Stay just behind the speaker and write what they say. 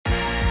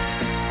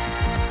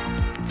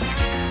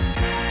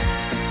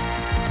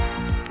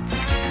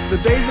The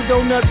day the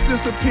donuts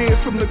disappeared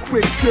from the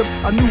quick trip,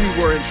 I knew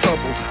we were in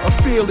trouble. A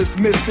fearless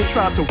misfit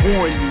tried to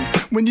warn you.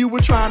 When you were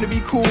trying to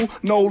be cool,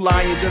 no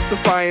lying, just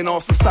defying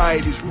all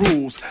society's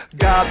rules.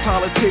 God,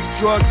 politics,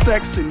 drugs,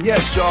 sex, and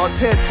yes, y'all,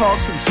 TED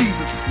Talks from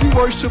Jesus. You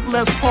worship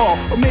Les Paul,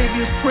 or maybe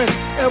it's Prince.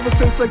 Ever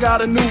since I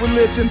got a new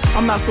religion,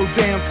 I'm not so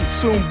damn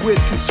consumed with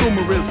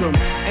consumerism.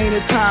 Ain't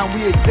it time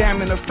we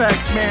examine the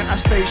facts, man? I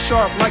stay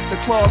sharp like the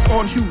claws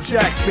on Hugh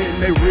Jackman,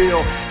 they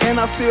real. And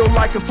I feel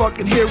like a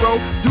fucking hero.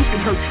 You can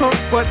hurt Trump,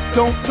 but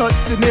don't touch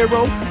De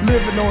Niro.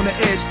 Living on the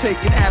edge,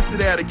 taking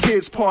acid at a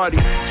kid's party.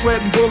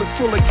 Sweating bullets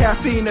full of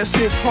caffeine, that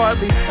shit's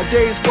hardly a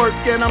day's work.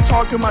 And I'm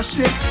talking my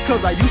shit,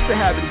 cause I used to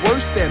have it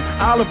worse than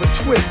Oliver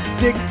Twist,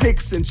 dick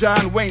pics, and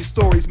John Wayne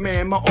stories,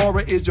 man. My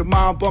aura is your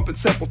mom bumping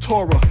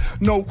Sepultura.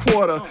 No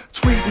quarter,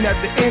 tweeting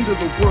at the end of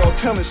the world,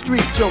 telling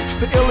street jokes.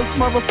 The illest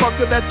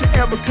motherfucker that you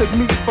ever could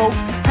meet, folks.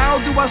 How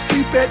do I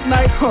sleep at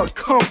night?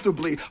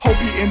 Comfortably. Hope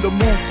you're in the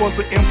mood for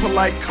some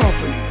impolite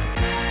company.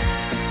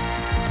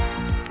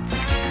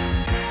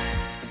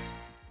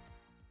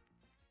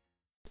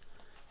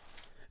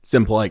 It's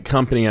Impolite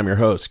Company. I'm your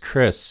host,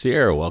 Chris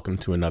Sear. Welcome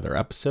to another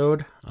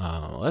episode.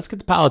 Let's get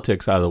the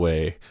politics out of the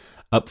way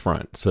up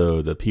front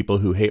so the people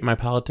who hate my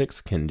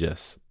politics can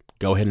just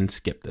go ahead and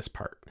skip this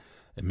part.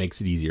 It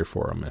makes it easier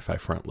for them if I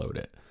front load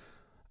it.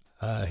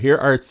 Here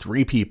are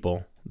 3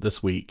 people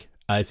this week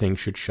I think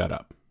should shut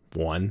up.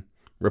 1,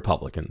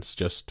 Republicans,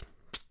 just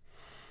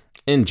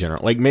in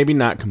general. Like, maybe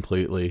not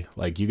completely.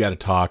 Like, you got to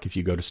talk if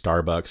you go to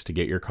Starbucks to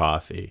get your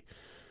coffee.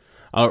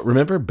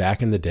 Remember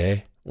back in the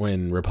day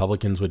when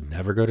Republicans would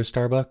never go to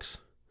Starbucks?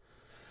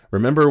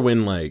 Remember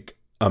when, like,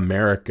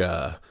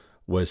 America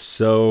was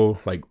so,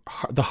 like,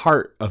 the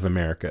heart of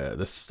America,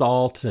 the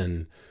salt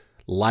and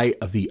light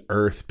of the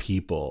earth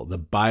people, the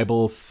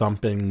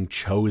Bible-thumping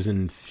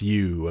chosen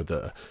few of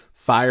the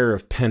fire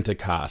of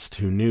Pentecost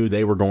who knew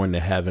they were going to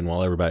heaven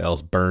while everybody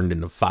else burned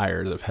in the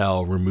fires of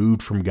hell,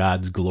 removed from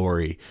God's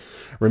glory.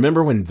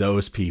 Remember when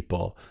those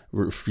people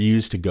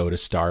refused to go to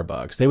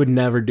Starbucks? They would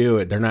never do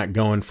it. They're not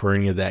going for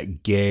any of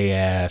that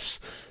gay-ass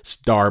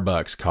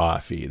Starbucks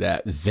coffee,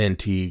 that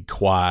venti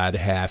quad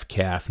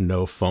half-calf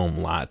no foam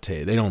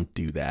latte. They don't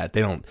do that.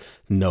 They don't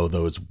know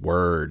those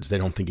words. They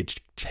don't think it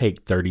should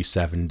take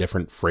 37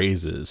 different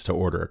phrases to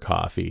order a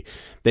coffee.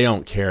 They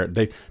don't care.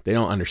 They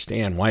don't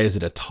understand. Why is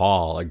it a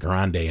tall, a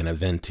grande, and a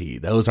venti?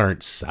 Those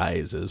aren't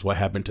sizes. What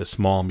happened to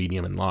small,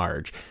 medium, and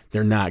large?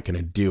 They're not going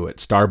to do it.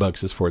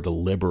 Starbucks is for the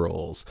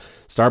liberals.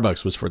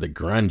 Starbucks was for the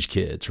grunge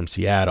kids from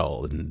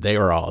Seattle, and they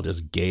were all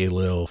just gay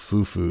little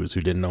foo-foos who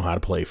didn't know how to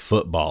play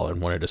football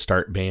and wanted to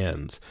start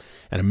bands.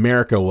 And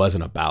America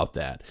wasn't about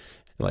that.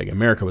 Like,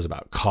 America was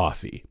about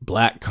coffee,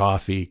 black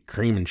coffee,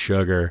 cream and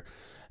sugar.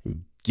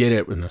 Get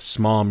it in a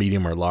small,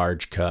 medium, or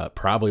large cup,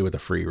 probably with a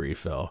free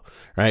refill,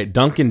 right?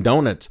 Dunkin'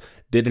 Donuts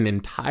did an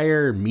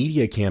entire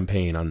media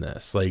campaign on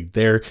this. Like,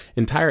 their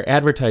entire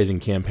advertising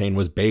campaign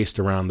was based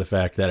around the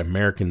fact that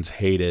Americans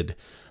hated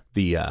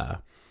the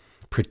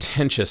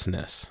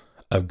pretentiousness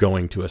of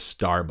going to a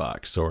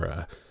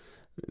Starbucks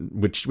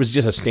which was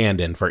just a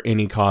stand-in for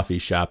any coffee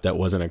shop that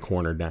wasn't a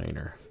corner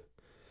diner.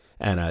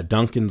 And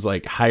Dunkin's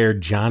like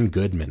hired John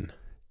Goodman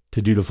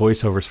to do the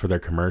voiceovers for their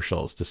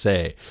commercials, to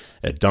say,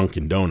 at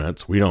Dunkin'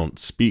 Donuts, we don't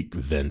speak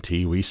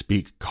venti, we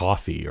speak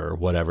coffee, or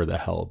whatever the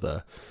hell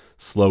the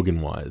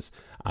slogan was.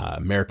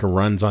 America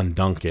runs on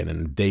Dunkin',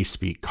 and they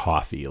speak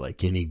coffee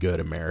like any good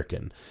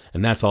American.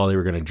 And that's all they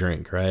were going to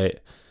drink, right?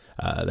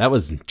 That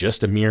was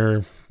just a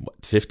mere,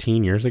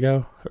 15 years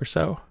ago or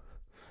so?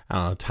 I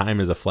don't know, time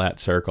is a flat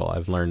circle.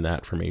 I've learned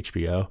that from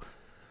HBO.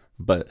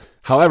 But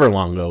however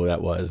long ago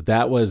that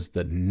was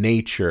the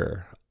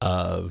nature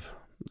of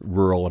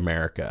rural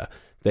America.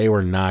 They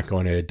were not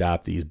going to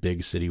adopt these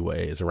big city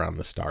ways around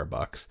the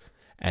Starbucks.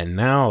 And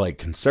now, like,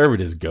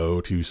 conservatives go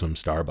to some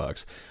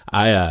Starbucks.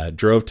 I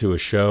drove to a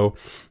show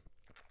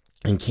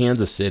in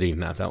Kansas City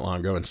not that long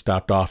ago and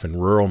stopped off in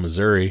rural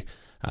Missouri.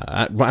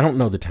 I don't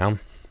know the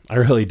town. I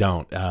really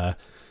don't.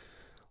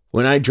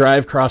 When I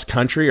drive cross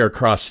country or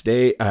cross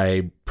state,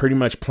 I pretty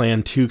much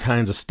plan 2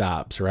 kinds of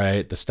stops,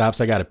 right? The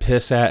stops I got to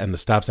piss at and the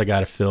stops I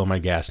got to fill my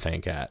gas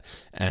tank at.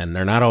 And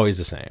they're not always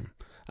the same.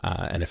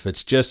 And if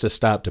it's just a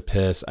stop to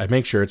piss, I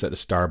make sure it's at a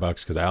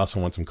Starbucks because I also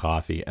want some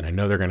coffee and I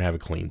know they're going to have a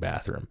clean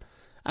bathroom.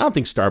 I don't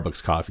think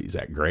Starbucks coffee is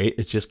that great.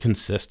 It's just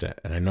consistent.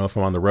 And I know if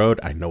I'm on the road,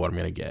 I know what I'm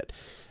going to get.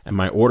 And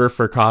my order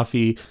for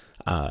coffee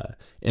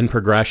in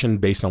progression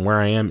based on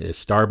where I am is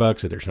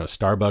Starbucks. If there's no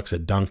Starbucks, a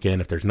Dunkin'.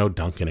 If there's no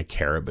Dunkin', a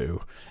Caribou.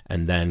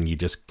 And then you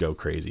just go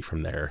crazy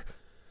from there.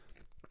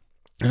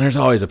 And there's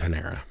always a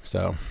Panera.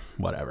 So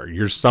whatever.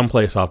 You're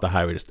someplace off the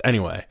highway.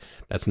 Anyway,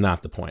 that's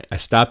not the point. I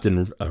stopped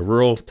in a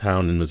rural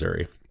town in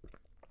Missouri.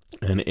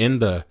 And in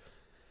the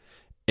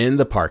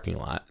parking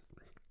lot,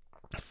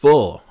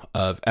 full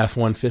of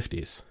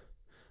F-150s.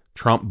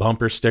 Trump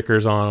bumper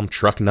stickers on them.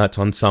 Truck nuts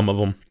on some of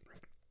them.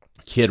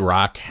 Kid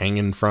Rock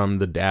hanging from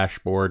the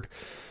dashboard,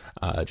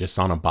 just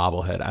on a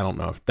bobblehead. I don't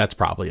know if that's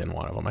probably in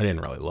one of them. I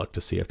didn't really look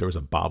to see if there was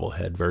a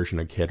bobblehead version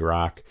of Kid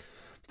Rock,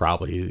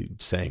 probably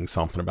saying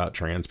something about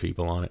trans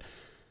people on it.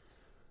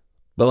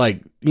 But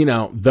like,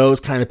 those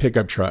kind of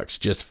pickup trucks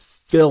just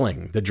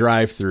filling the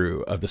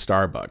drive-through of the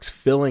Starbucks,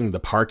 filling the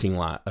parking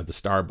lot of the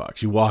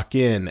Starbucks. You walk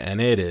in and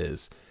it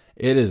is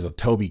a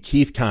Toby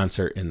Keith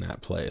concert in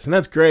that place. And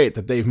that's great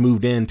that they've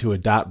moved in to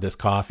adopt this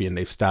coffee and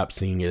they've stopped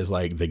seeing it as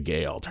like the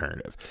gay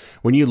alternative.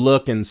 When you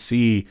look and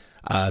see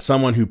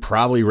someone who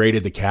probably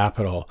raided the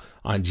Capitol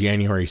on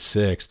January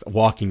 6th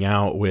walking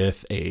out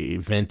with a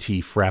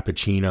venti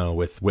frappuccino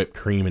with whipped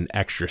cream and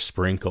extra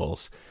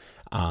sprinkles,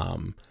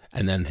 and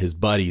then his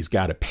buddy's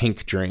got a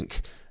pink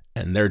drink,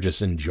 and they're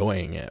just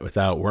enjoying it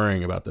without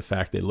worrying about the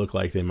fact they look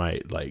like they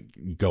might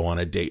like go on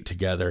a date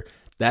together.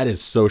 That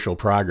is social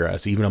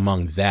progress, even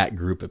among that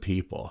group of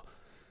people.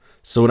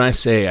 So when I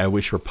say I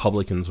wish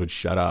Republicans would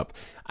shut up,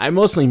 I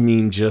mostly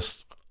mean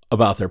just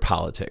about their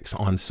politics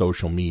on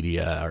social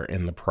media or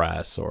in the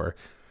press or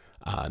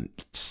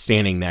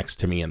standing next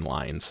to me in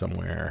line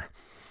somewhere,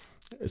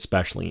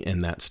 especially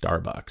in that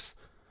Starbucks.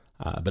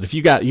 But if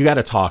you got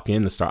to talk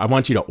in the Starbucks, I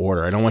want you to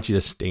order. I don't want you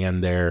to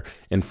stand there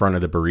in front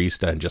of the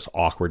barista and just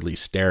awkwardly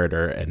stare at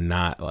her and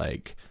not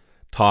like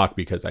talk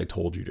because I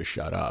told you to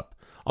shut up.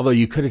 Although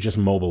you could have just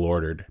mobile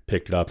ordered,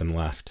 picked it up and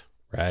left,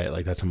 right?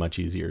 Like that's a much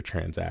easier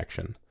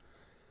transaction.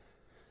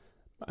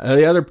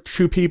 The other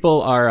two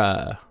people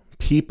are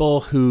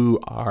people who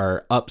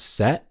are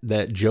upset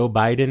that Joe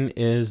Biden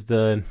is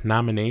the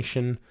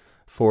nomination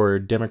for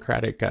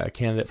Democratic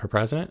candidate for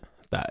president.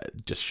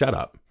 That just shut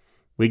up.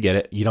 We get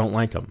it. You don't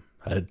like him.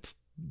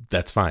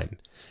 That's fine.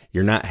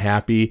 You're not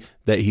happy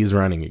that he's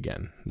running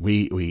again.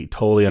 We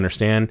totally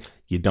understand.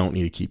 You don't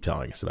need to keep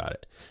telling us about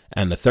it.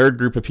 And the third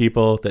group of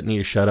people that need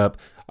to shut up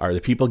are the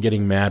people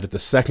getting mad at the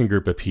second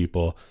group of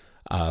people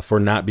for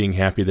not being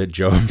happy that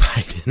Joe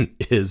Biden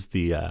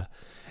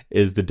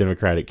is the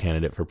Democratic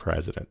candidate for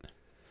president.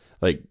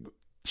 Like,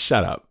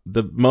 shut up.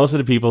 Most of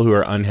the people who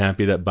are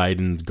unhappy that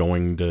Biden's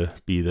going to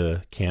be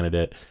the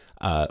candidate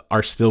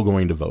are still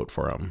going to vote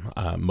for him.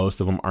 Most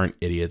of them aren't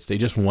idiots. They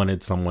just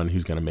wanted someone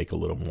who's going to make a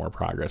little more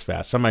progress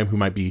fast. Somebody who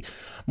might be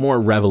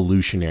more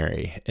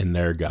revolutionary in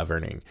their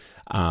governing.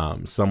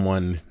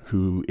 Someone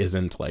who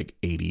isn't like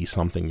 80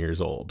 something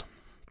years old.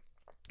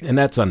 And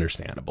that's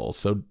understandable.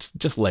 So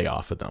just lay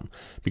off of them,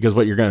 because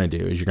what you're going to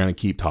do is you're going to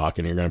keep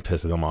talking. You're going to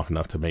piss them off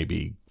enough to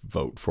maybe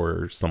vote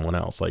for someone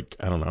else. Like,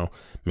 I don't know,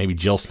 maybe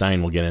Jill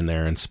Stein will get in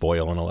there and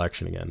spoil an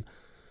election again.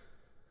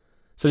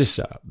 So just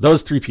shut up.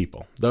 Those three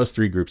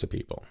groups of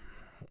people.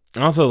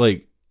 Also,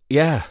 like,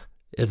 yeah,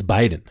 it's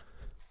Biden.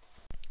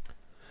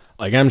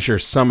 Like, I'm sure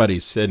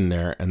somebody's sitting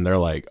there and they're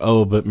like,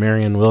 oh, but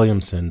Marianne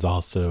Williamson's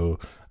also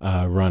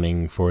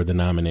running for the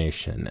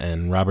nomination,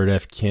 and Robert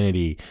F.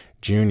 Kennedy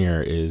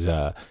Jr.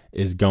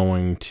 is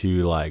going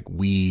to like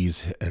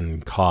wheeze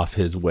and cough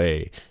his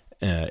way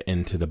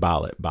into the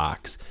ballot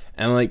box.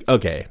 And like,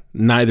 okay,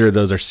 neither of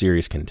those are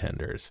serious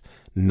contenders.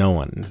 No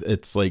one.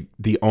 It's like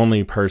the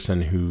only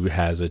person who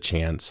has a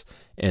chance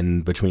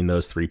in between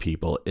those three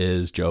people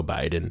is Joe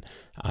Biden.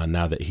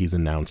 Now that he's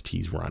announced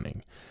he's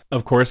running,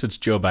 of course, it's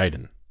Joe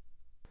Biden.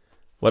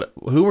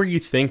 Who were you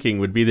thinking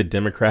would be the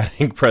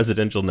Democratic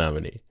presidential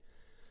nominee?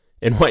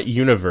 In what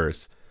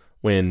universe,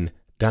 when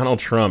Donald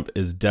Trump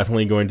is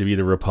definitely going to be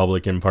the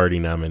Republican Party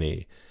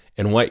nominee,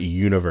 in what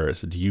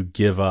universe do you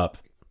give up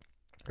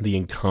the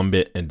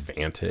incumbent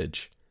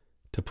advantage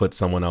to put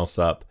someone else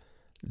up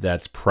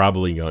that's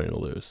probably going to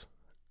lose?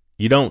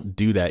 You don't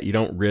do that. You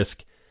don't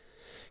risk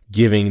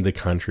giving the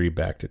country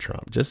back to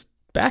Trump. Just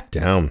back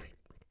down.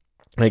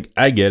 Like,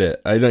 I get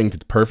it. I think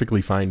it's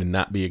perfectly fine to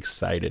not be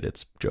excited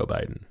it's Joe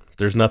Biden.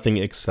 There's nothing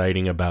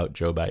exciting about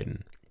Joe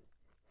Biden.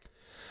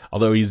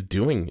 Although he's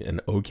doing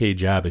an okay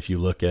job if you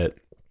look at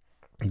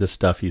the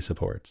stuff he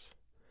supports.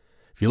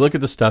 If you look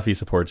at the stuff he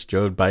supports,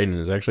 Joe Biden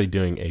is actually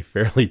doing a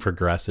fairly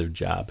progressive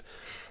job.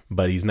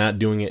 But he's not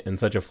doing it in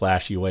such a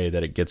flashy way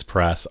that it gets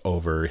press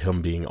over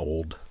him being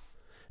old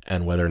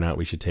and whether or not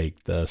we should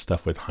take the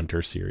stuff with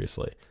Hunter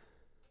seriously,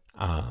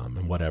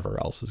 and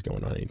whatever else is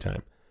going on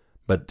anytime.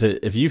 But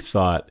if you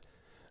thought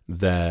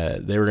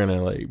that they were going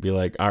to like be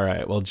like, all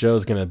right, well,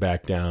 Joe's going to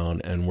back down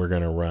and we're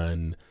going to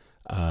run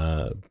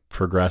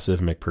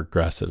Progressive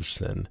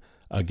McProgressiveson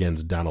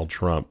against Donald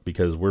Trump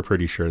because we're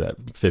pretty sure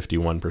that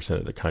 51%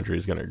 of the country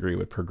is going to agree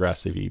with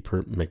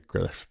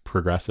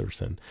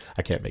McProgressiveson.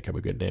 I can't make up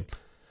a good name.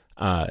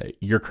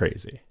 You're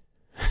crazy.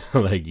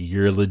 Like,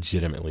 you're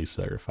legitimately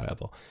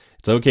certifiable.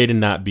 It's okay to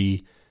not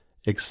be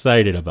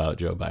excited about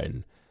Joe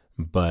Biden,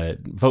 but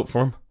vote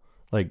for him.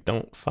 Like,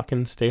 don't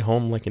fucking stay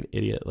home like an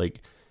idiot.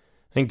 Like,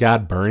 thank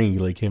God Bernie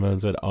like came out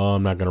and said, oh,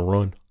 I'm not going to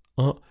run.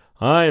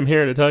 I am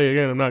here to tell you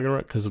again, I'm not going to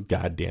run. Because,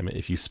 God damn it,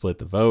 if you split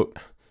the vote,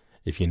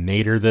 if you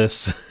nader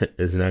this,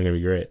 it's not going to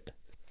be great.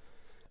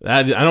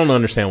 I don't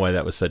understand why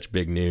that was such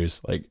big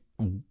news. Like,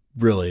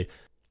 really,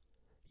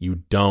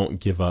 you don't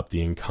give up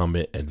the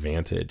incumbent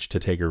advantage to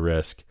take a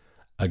risk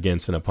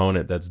against an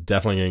opponent that's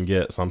definitely going to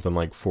get something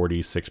like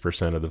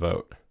 46% of the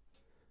vote.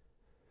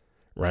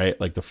 Right?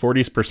 Like the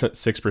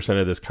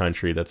 46% of this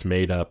country that's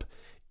made up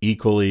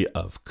equally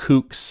of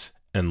kooks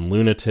and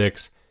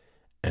lunatics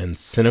and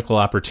cynical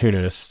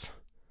opportunists,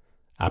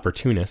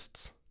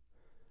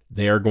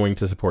 they are going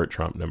to support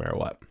Trump no matter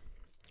what.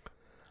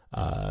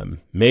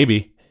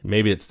 Maybe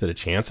it's to the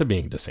chance of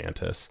being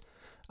DeSantis.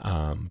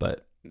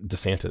 But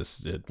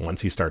DeSantis,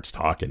 once he starts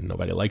talking,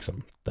 nobody likes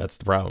him. That's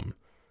the problem.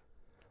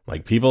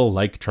 Like, people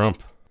like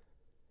Trump.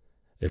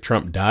 If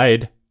Trump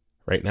died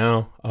right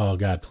now, oh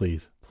God,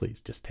 please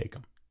just take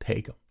him.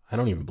 Take him. I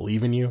don't even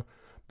believe in you.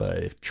 But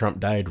if Trump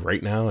died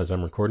right now as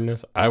I'm recording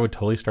this, I would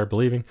totally start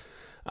believing.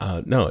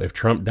 No, if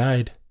Trump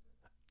died,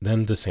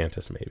 then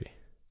DeSantis maybe.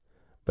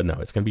 But no,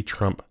 it's going to be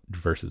Trump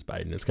versus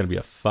Biden. It's going to be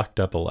a fucked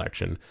up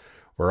election.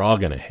 We're all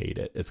going to hate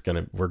it.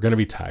 We're going to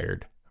be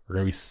tired. We're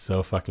going to be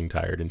so fucking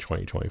tired in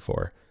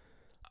 2024.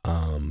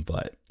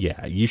 But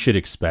yeah, you should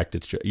expect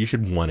it. You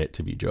should want it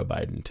to be Joe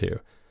Biden too.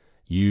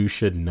 You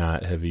should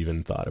not have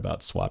even thought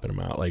about swapping him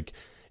out. Like,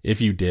 if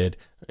you did,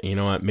 you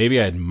know what? Maybe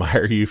I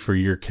admire you for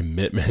your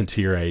commitment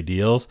to your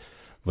ideals,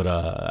 but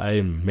I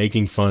am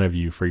making fun of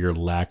you for your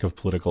lack of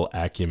political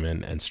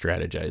acumen and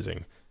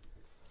strategizing.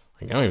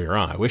 Like, don't get me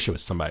wrong. I wish it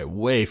was somebody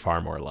way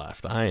far more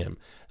left.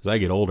 As I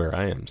get older,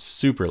 I am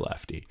super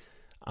lefty.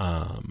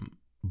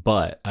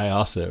 But I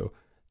also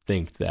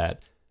think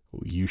that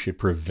you should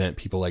prevent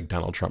people like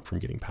Donald Trump from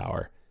getting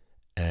power.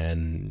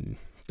 And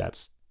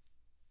that's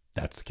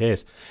the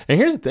case. And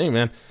here's the thing,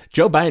 man.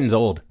 Joe Biden's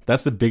old.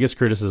 That's the biggest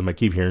criticism I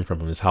keep hearing from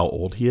him, is how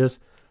old he is.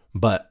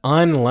 But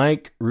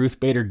unlike Ruth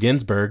Bader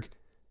Ginsburg,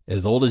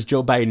 as old as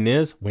Joe Biden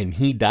is, when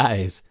he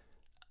dies,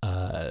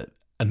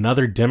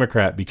 another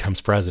Democrat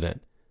becomes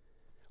president.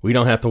 We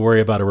don't have to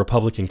worry about a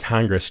Republican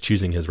Congress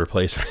choosing his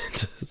replacement.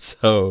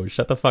 So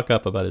shut the fuck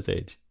up about his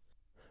age.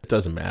 It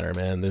doesn't matter,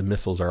 man. The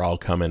missiles are all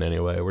coming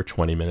anyway. We're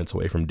 20 minutes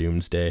away from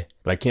doomsday.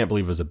 But I can't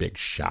believe it was a big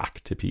shock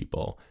to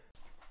people.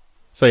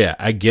 So yeah,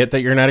 I get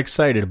that you're not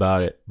excited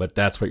about it, but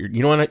that's what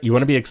you want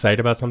to be excited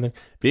about something.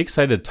 Be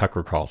excited that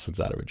Tucker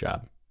Carlson's out of a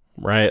job,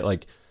 right?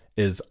 Like,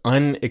 as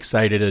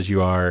unexcited as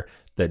you are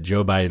that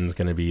Joe Biden's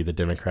going to be the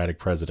Democratic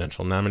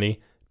presidential nominee,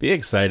 be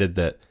excited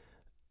that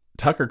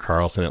Tucker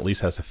Carlson at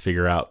least has to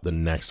figure out the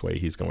next way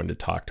he's going to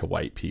talk to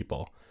white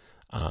people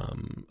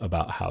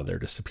about how they're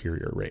the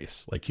superior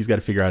race. Like, he's got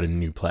to figure out a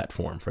new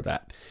platform for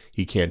that.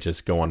 He can't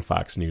just go on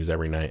Fox News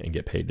every night and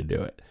get paid to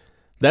do it.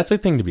 That's a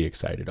thing to be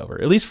excited over,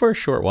 at least for a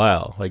short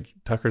while. Like,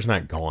 Tucker's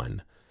not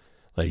gone.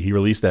 Like, he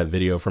released that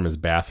video from his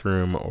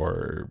bathroom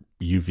or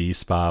UV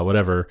spa,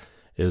 whatever.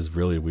 It was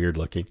really weird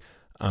looking.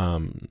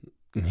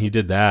 He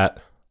did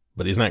that,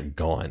 but he's not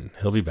gone.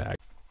 He'll be back.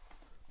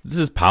 This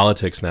is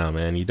politics now,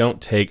 man. You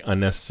don't take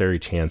unnecessary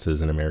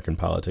chances in American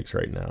politics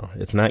right now.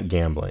 It's not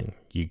gambling.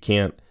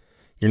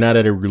 You're not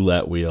at a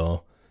roulette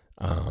wheel.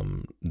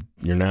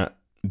 You're not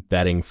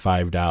betting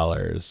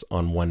 $5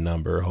 on one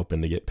number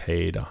hoping to get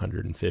paid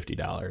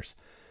 $150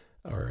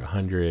 or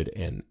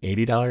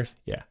 $180.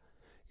 Yeah.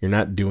 You're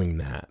not doing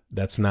that.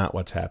 That's not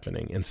what's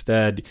happening.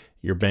 Instead,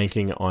 you're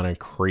banking on a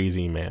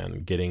crazy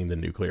man getting the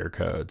nuclear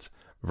codes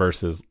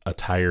versus a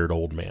tired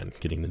old man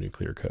getting the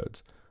nuclear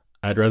codes.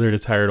 I'd rather the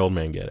tired old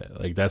man get it.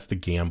 Like, that's the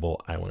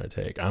gamble I want to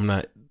take. I'm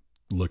not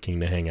looking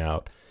to hang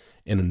out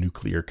in a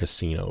nuclear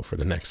casino for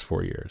the next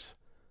 4 years.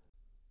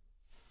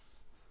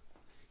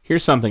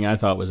 Here's something I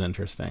thought was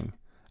interesting.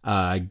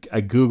 I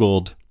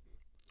Googled,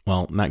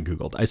 well, not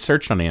Googled. I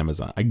searched on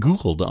Amazon. I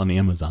Googled on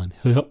Amazon.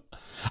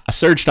 I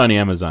searched on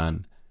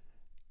Amazon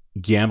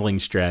gambling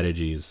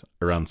strategies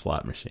around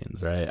slot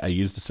machines, right? I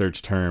used the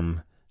search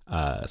term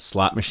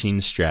slot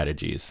machine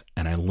strategies,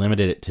 and I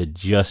limited it to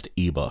just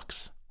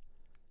ebooks.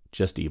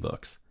 Just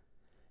ebooks.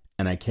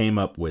 And I came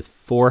up with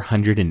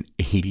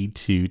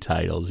 482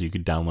 titles you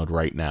could download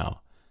right now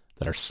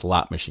that are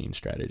slot machine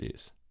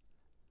strategies.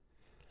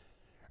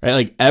 Right?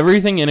 Like,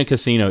 everything in a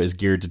casino is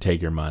geared to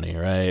take your money,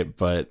 right?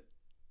 But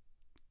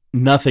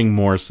nothing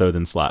more so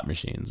than slot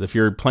machines. If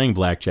you're playing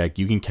blackjack,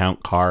 you can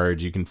count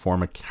cards, you can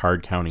form a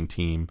card counting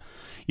team.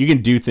 You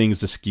can do things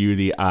to skew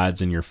the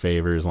odds in your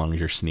favor as long as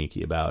you're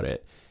sneaky about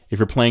it. If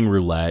you're playing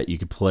roulette, you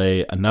could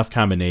play enough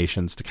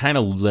combinations to kind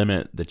of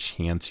limit the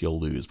chance you'll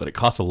lose, but it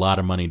costs a lot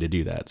of money to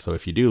do that. So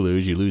if you do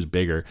lose, you lose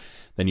bigger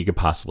than you could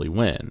possibly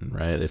win,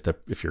 right?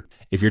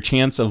 If your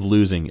chance of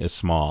losing is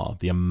small,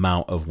 the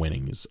amount of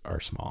winnings are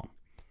small.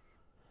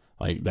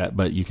 Like that,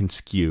 but you can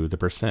skew the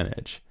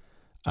percentage.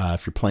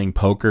 If you're playing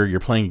poker, you're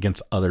playing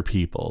against other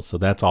people, so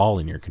that's all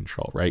in your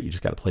control, right? You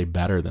just got to play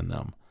better than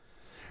them,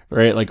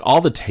 right? Like,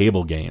 all the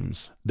table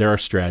games, there are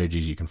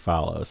strategies you can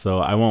follow. So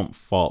I won't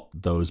fault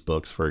those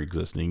books for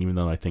existing, even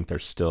though I think they're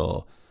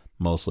still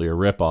mostly a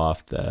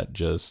ripoff that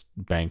just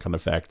bank on the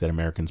fact that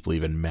Americans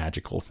believe in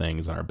magical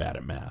things and are bad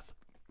at math.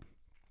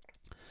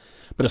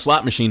 But a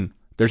slot machine,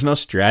 there's no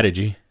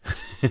strategy.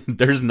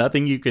 There's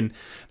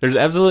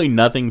absolutely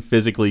nothing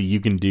physically you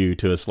can do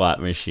to a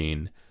slot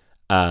machine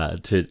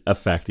to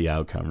affect the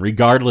outcome,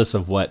 regardless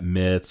of what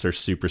myths or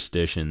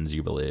superstitions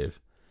you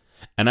believe.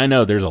 And I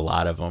know there's a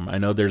lot of them. I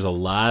know there's a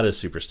lot of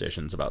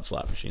superstitions about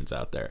slot machines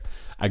out there.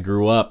 I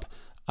grew up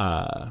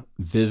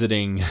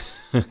visiting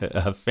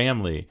a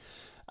family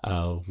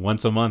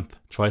once a month,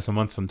 twice a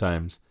month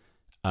sometimes,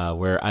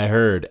 where I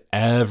heard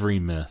every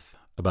myth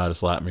about a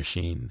slot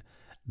machine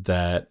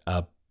that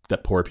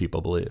poor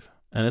people believe.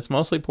 And it's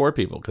mostly poor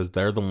people because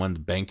they're the ones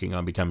banking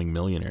on becoming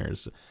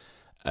millionaires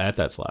at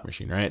that slot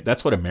machine, right?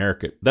 That's what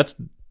America,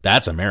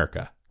 that's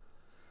America.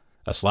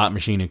 A slot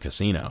machine and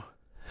casino.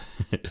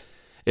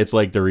 It's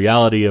like the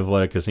reality of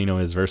what a casino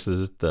is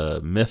versus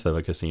the myth of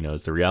a casino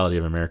is the reality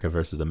of America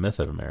versus the myth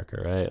of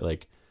America, right?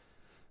 Like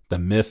the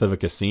myth of a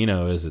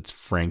casino is it's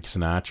Frank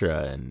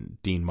Sinatra and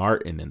Dean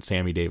Martin and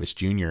Sammy Davis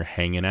Jr.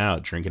 hanging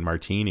out, drinking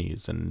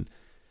martinis and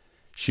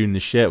shooting the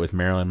shit with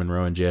Marilyn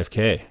Monroe and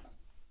JFK,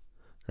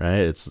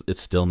 right? It's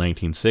still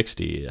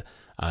 1960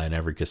 in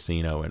every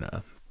casino in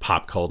a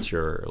pop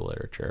culture or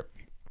literature.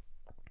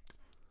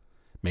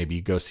 Maybe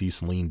you go see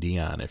Celine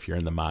Dion if you're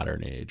in the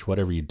modern age,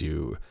 whatever you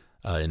do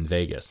in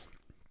Vegas.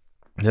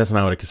 That's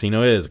not what a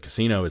casino is. A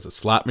casino is a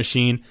slot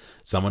machine,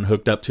 someone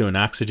hooked up to an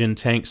oxygen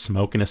tank,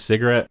 smoking a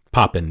cigarette,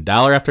 popping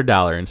dollar after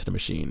dollar into the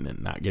machine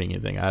and not getting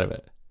anything out of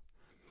it.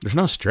 There's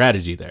no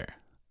strategy there,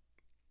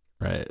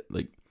 right?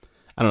 Like,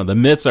 I don't know. The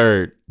myths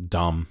are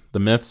dumb. The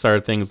myths are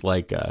things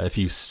like if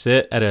you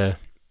sit at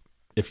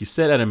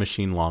a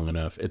machine long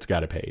enough, it's got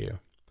to pay you.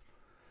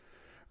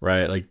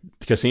 Right? Like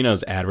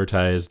casinos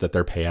advertise that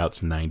their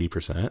payout's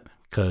 90%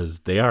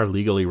 because they are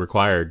legally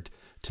required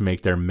to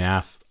make their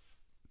math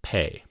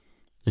pay.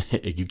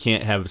 You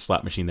can't have a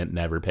slot machine that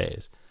never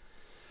pays.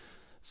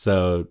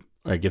 So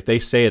like if they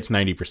say it's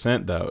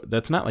 90% though,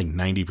 that's not like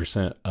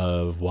 90%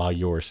 of while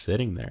you're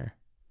sitting there.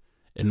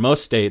 In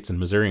most states, and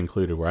Missouri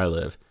included where I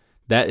live,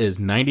 that is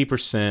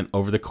 90%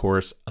 over the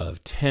course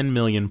of 10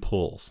 million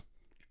pulls.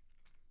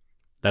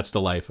 That's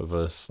the life of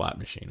a slot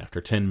machine. After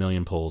 10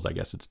 million pulls, I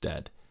guess it's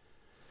dead.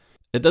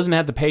 It doesn't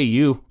have to pay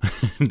you.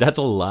 That's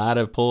a lot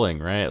of pulling,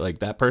 right? Like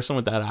that person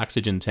with that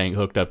oxygen tank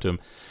hooked up to them,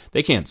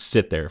 they can't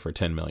sit there for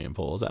 10 million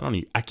pulls. I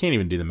can't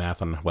even do the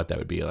math on what that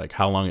would be, like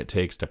how long it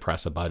takes to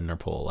press a button or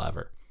pull a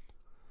lever.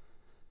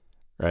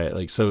 Right?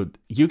 Like, so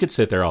you could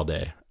sit there all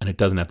day and it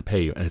doesn't have to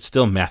pay you. And it's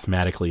still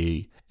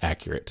mathematically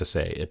accurate to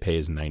say it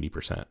pays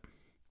 90%.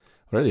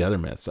 What are the other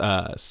myths?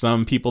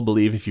 Some people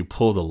believe if you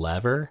pull the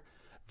lever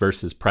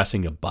versus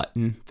pressing a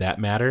button, that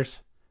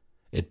matters.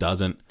 It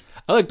doesn't.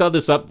 I looked all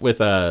this up with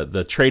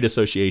the trade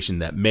association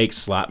that makes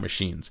slot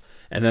machines.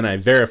 And then I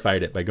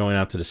verified it by going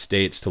out to the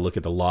states to look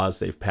at the laws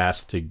they've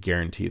passed to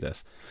guarantee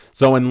this.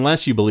 So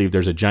unless you believe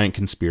there's a giant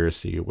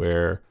conspiracy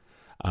where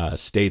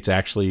states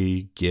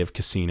actually give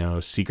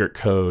casinos secret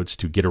codes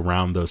to get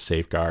around those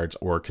safeguards,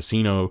 or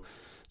casino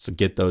to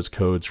get those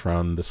codes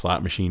from the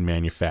slot machine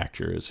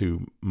manufacturers,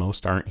 who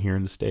most aren't here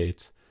in the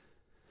States.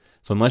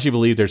 So unless you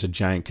believe there's a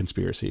giant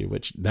conspiracy,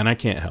 which then I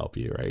can't help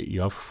you, right?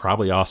 You'll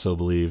probably also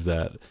believe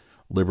that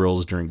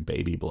liberals drink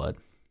baby blood.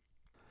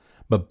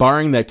 But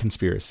barring that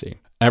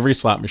conspiracy, every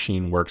slot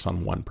machine works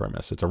on one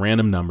premise. It's a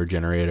random number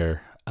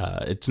generator.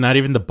 It's not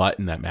even the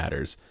button that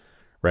matters,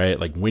 right?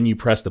 Like when you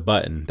press the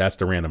button, that's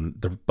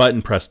the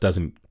button press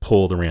doesn't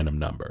pull the random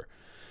number.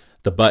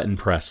 The button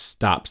press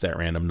stops that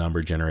random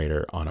number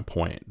generator on a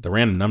point. The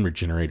random number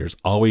generator is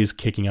always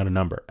kicking out a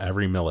number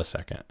every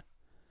millisecond.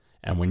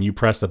 And when you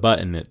press the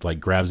button, it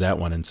like grabs that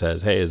one and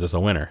says, hey, is this a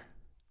winner?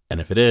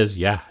 And if it is,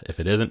 yeah. If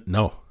it isn't,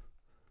 no.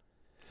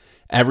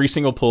 Every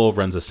single pull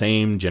runs the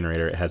same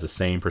generator. It has the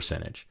same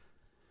percentage.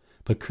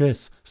 But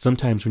Chris,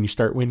 sometimes when you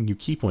start winning, you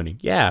keep winning.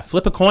 Yeah,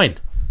 flip a coin.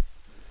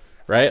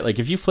 Right? Like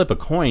if you flip a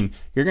coin,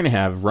 you're going to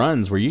have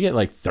runs where you get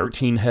like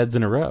 13 heads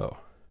in a row.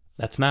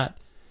 That's not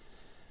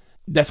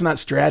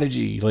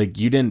strategy. Like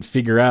you didn't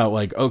figure out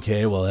like,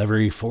 okay, well,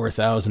 every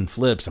 4,000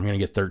 flips, I'm going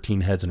to get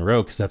 13 heads in a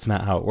row, because that's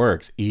not how it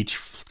works. Each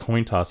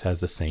coin toss has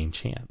the same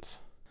chance.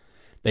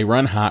 They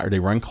run hot or they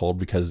run cold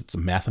because it's a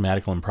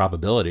mathematical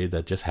improbability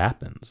that just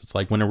happens. It's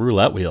like when a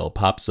roulette wheel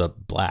pops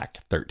up black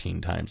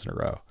 13 times in a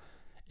row.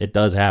 It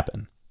does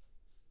happen.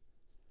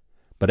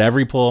 But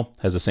every pull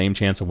has the same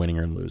chance of winning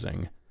or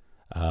losing.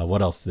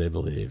 What else do they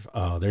believe?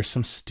 Oh, there's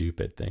some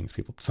stupid things.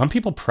 Some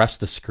people press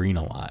the screen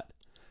a lot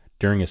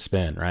during a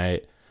spin,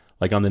 right?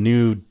 Like on the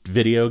new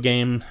video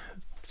game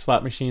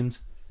slot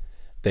machines,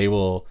 they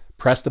will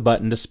press the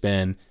button to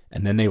spin,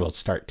 and then they will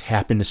start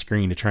tapping the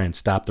screen to try and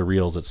stop the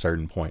reels at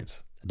certain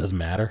points. It doesn't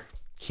matter.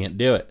 Can't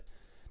do it.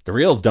 The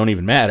reels don't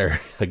even matter.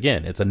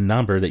 Again, it's a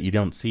number that you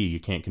don't see, you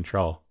can't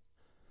control.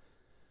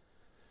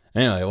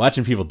 Anyway,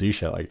 watching people do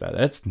shit like that,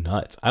 that's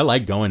nuts. I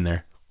like going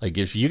there. Like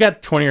if you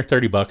got 20 or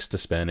 30 bucks to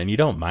spend and you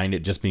don't mind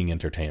it just being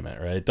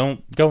entertainment, right?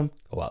 Don't go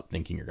out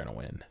thinking you're going to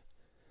win.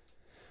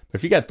 But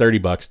if you got 30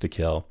 bucks to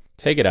kill,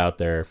 take it out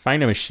there,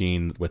 find a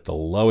machine with the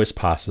lowest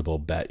possible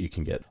bet you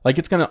can get. Like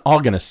it's all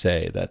gonna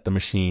say that the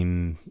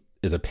machine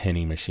is a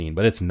penny machine,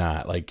 but it's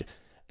not. Like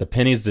the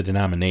penny is the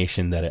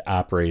denomination that it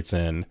operates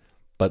in,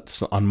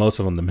 but on most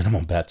of them, the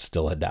minimum bet's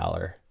still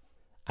 $1.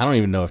 I don't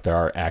even know if there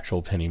are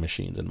actual penny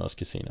machines in most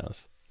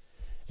casinos.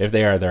 If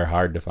they are, they're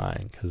hard to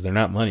find because they're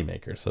not money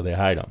makers, so they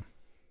hide them.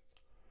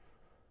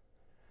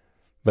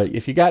 But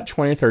if you got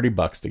 20 or 30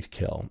 bucks to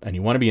kill and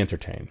you want to be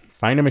entertained,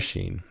 find a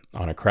machine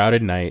on a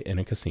crowded night in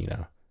a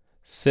casino,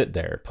 sit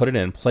there, put it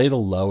in, play the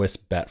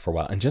lowest bet for a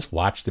while, and just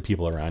watch the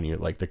people around you,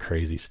 like the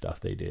crazy stuff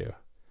they do.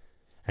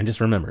 And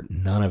just remember,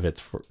 none of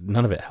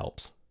it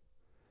helps.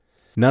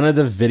 None of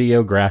the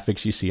video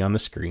graphics you see on the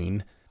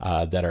screen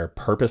that are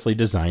purposely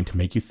designed to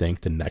make you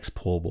think the next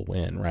pull will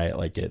win, right?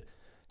 Like it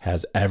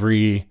has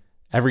every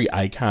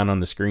icon on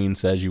the screen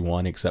says you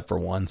won except for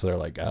one. So they're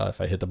like, oh,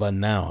 if I hit the button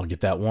now, I'll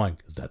get that one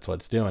because that's what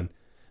it's doing.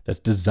 That's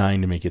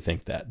designed to make you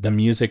think that. The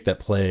music that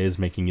plays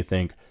making you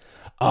think,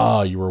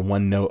 oh, you were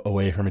one note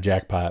away from a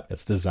jackpot.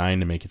 That's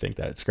designed to make you think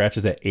that. It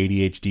scratches that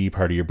ADHD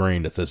part of your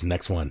brain that says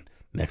next one,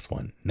 next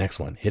one, next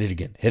one. Hit it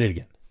again, hit it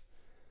again.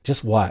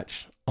 Just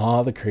watch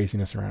all the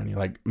craziness around you.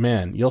 Like,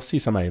 man, you'll see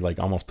somebody like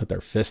almost put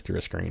their fist through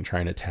a screen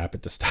trying to tap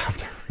it to stop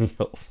the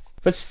reels.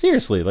 But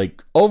seriously,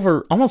 like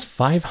over almost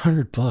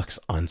 $500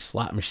 on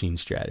slot machine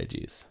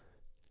strategies.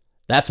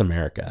 That's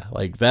America.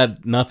 Like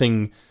that,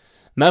 nothing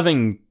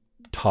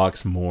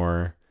talks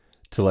more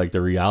to like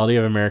the reality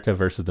of America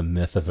versus the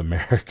myth of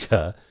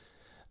America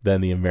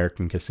than the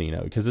American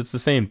casino, because it's the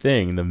same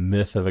thing, the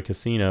myth of a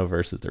casino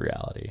versus the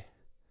reality.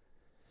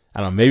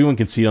 I don't know, maybe when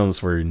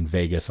casinos were in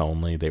Vegas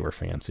only, they were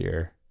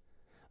fancier.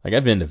 Like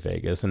I've been to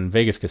Vegas, and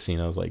Vegas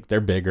casinos, like they're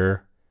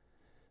bigger.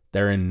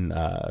 They're in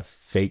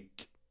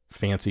fake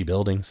fancy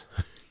buildings,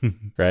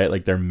 right?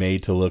 Like they're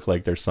made to look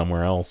like they're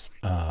somewhere else.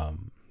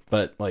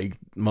 But like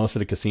most of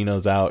the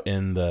casinos out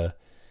in the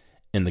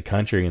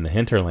country, in the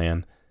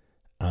hinterland,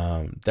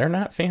 they're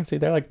not fancy.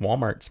 They're like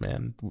Walmarts,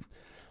 man.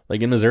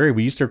 Like in Missouri,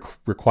 we used to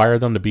require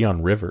them to be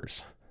on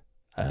rivers.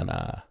 And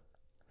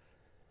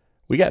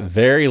we got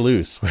very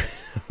loose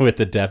with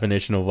the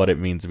definition of what it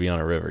means to be on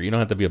a river. You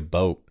don't have to be a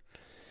boat.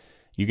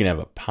 You can have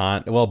a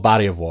pond, well,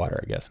 body of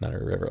water, I guess, not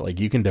a river. Like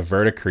you can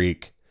divert a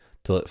creek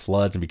till it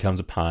floods and becomes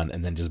a pond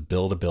and then just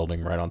build a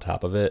building right on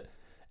top of it.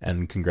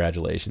 And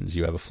congratulations,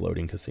 you have a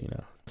floating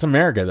casino. It's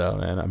America, though,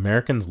 man.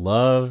 Americans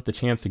love the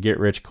chance to get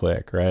rich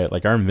quick, right?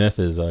 Like our myth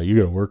is you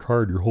got to work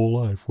hard your whole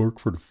life, work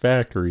for the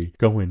factory,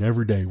 go in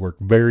every day, work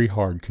very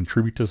hard,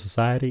 contribute to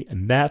society,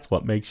 and that's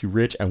what makes you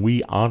rich, and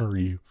we honor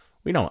you.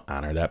 We don't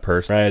honor that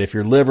person, right? If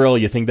you're liberal,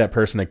 you think that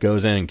person that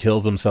goes in and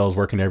kills themselves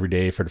working every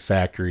day for the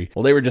factory,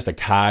 well, they were just a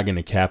cog in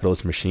a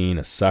capitalist machine,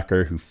 a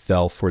sucker who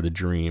fell for the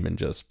dream and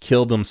just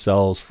killed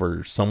themselves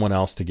for someone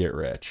else to get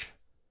rich.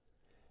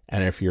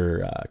 And if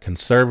you're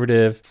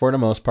conservative, for the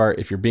most part,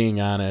 if you're being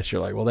honest,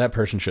 you're like, well, that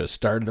person should have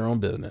started their own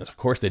business. Of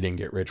course they didn't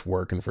get rich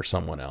working for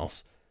someone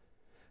else.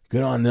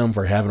 Good on them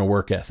for having a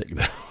work ethic,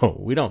 though.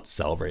 We don't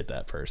celebrate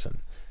that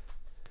person.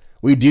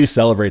 We do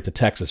celebrate the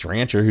Texas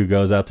rancher who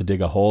goes out to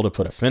dig a hole to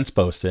put a fence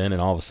post in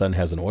and all of a sudden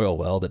has an oil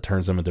well that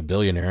turns them into a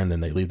billionaire, and then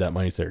they leave that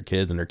money to their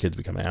kids and their kids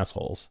become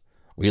assholes.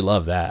 We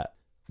love that.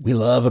 We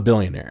love a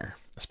billionaire,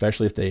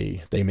 especially if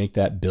they make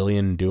that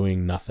billion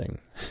doing nothing.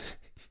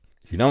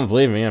 If you don't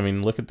believe me, I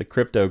mean, look at the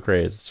crypto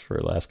craze for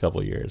the last couple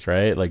of years,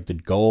 right? Like the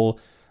goal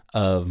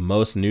of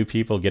most new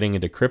people getting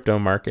into crypto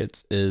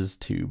markets is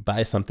to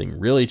buy something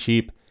really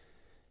cheap,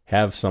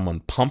 have someone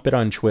pump it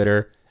on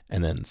Twitter,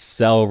 and then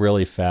sell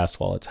really fast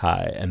while it's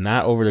high. And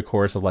not over the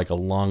course of like a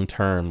long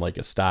term, like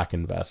a stock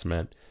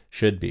investment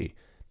should be,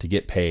 to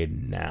get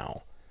paid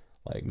now.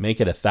 Like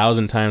make it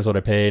 1,000 times what I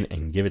paid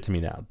and give it to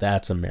me now.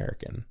 That's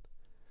American.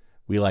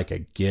 We like a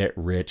get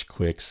rich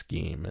quick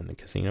scheme, and the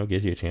casino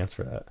gives you a chance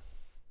for that.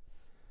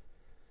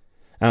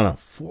 I don't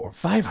know,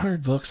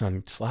 $500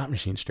 on slot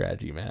machine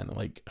strategy, man.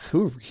 Like,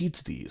 who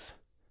reads these?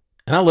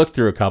 And I looked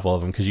through a couple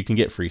of them because you can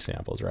get free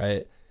samples,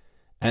 right?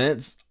 And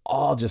it's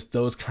all just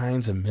those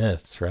kinds of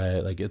myths, right?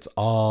 Like, it's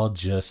all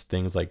just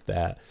things like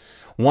that.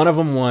 One of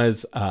them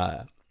was,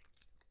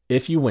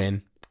 if you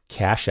win,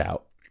 cash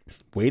out,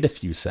 wait a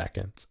few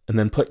seconds, and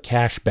then put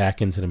cash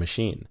back into the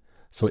machine.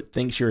 So it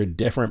thinks you're a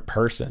different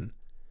person,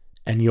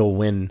 and you'll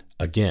win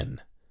again.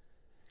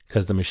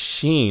 Because the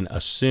machine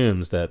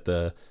assumes that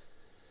the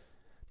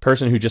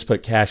person who just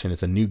put cash in,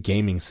 it's a new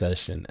gaming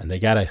session, and they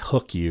got to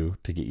hook you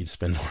to get you to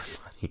spend more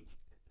money.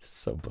 It's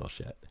so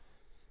bullshit.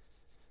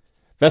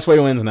 Best way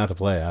to win is not to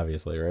play,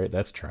 obviously, right?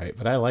 That's trite,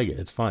 but I like it.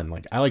 It's fun.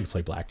 Like, I like to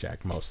play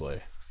blackjack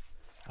mostly.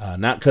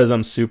 Not because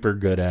I'm super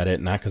good at it,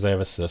 not because I have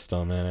a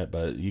system in it,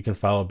 but you can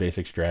follow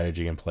basic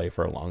strategy and play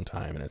for a long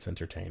time, and it's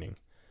entertaining.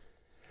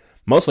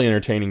 Mostly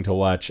entertaining to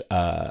watch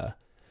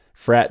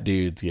frat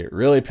dudes get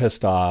really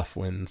pissed off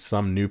when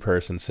some new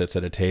person sits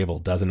at a table,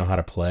 doesn't know how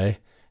to play,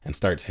 and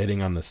starts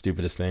hitting on the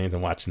stupidest things,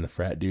 and watching the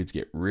frat dudes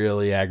get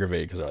really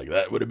aggravated because they're like,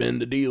 that would have been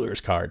the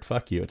dealer's card.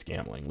 Fuck you, it's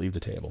gambling. Leave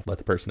the table. Let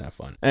the person have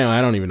fun. Anyway, I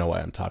don't even know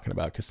why I'm talking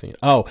about casino.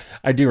 Oh,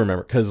 I do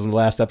remember, because in the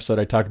last episode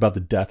I talked about the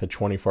death of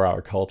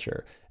 24-hour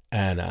culture.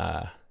 And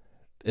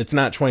it's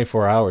not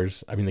 24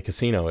 hours. I mean, the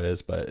casino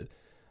is, but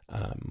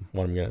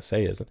what I'm going to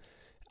say is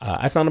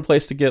I found a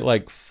place to get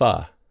like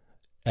pho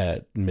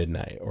at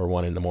midnight or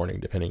 1 a.m,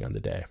 depending on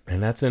the day.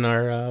 And that's in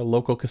our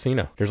local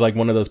casino. There's like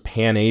one of those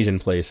Pan-Asian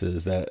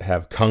places that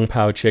have Kung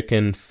Pao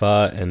chicken,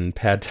 pho, and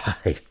pad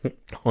thai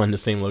all in the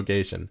same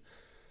location.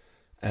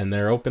 And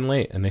they're open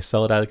late, and they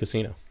sell it at the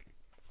casino.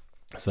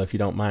 So if you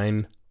don't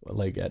mind,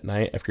 like at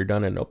night, after you're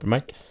done at an open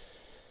mic,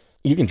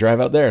 you can drive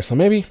out there. So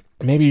maybe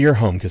your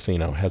home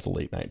casino has a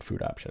late night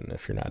food option.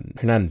 If you're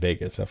not in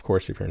Vegas, of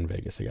course, if you're in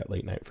Vegas, they got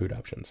late night food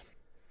options.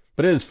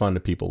 But it is fun to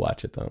people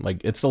watch it though.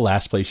 Like, it's the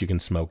last place you can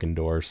smoke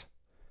indoors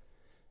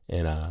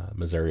in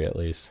Missouri, at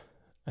least.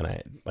 And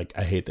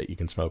I hate that you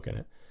can smoke in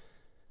it.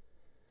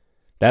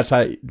 That's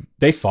how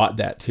they fought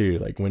that too.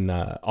 Like when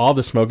all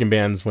the smoking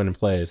bans went in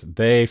place,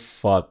 they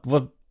fought.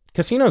 Well,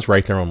 casinos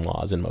write their own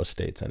laws in most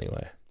states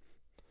anyway.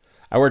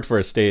 I worked for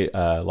a state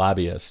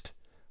lobbyist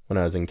when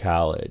I was in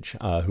college,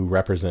 who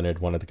represented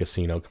one of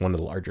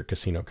the larger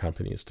casino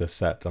companies to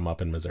set them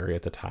up in Missouri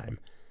at the time.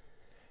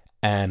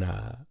 And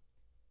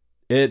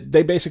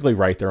they basically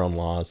write their own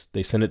laws.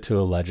 They send it to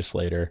a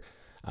legislator.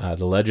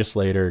 The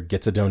legislator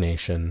gets a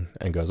donation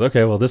and goes,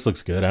 okay, well, this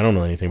looks good. I don't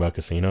know anything about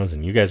casinos,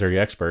 and you guys are the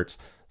experts.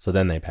 So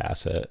then they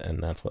pass it.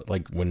 And that's what,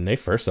 like, when they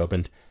first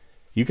opened,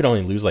 you could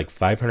only lose like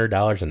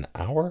 $500 an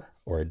hour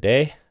or a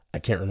day. I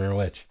can't remember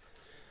which.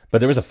 But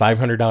there was a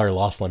 $500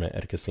 loss limit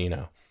at a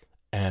casino.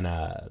 And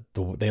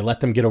they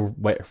let them get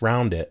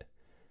around it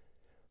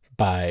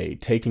by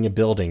taking a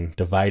building,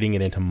 dividing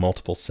it into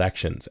multiple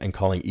sections, and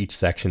calling each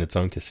section its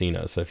own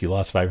casino. So if you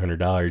lost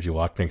 $500, you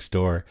walk next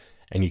door,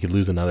 and you could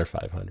lose another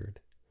 $500.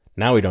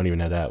 Now we don't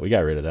even have that. We got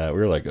rid of that. We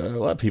were like, oh,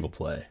 let people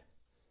play.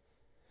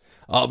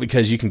 All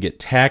because you can get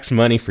tax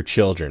money for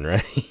children,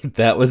 right?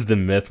 That was the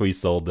myth we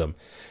sold them.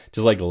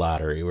 Just like the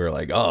lottery. We were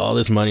like, oh,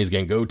 this money's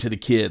going to go to the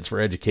kids for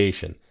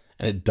education.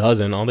 And it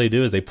doesn't. All they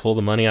do is they pull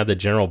the money out of the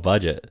general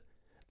budget.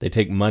 They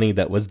take money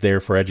that was there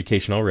for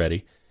education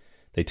already.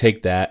 They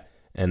take that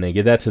and they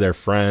give that to their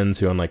friends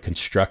who own like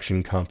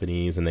construction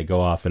companies, and they go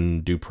off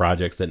and do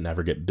projects that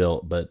never get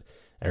built, but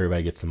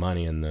everybody gets the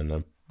money, and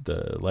then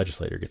the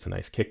legislator gets a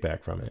nice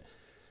kickback from it.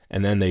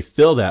 And then they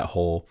fill that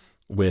hole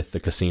with the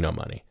casino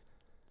money.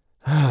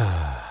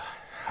 I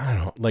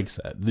don't, like I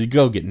said, they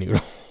go get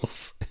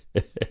noodles.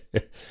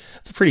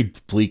 It's a pretty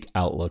bleak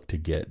outlook to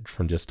get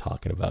from just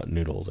talking about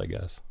noodles, I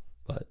guess.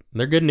 But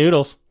they're good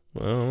noodles.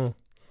 Well,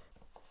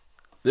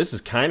 this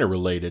is kind of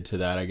related to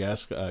that, I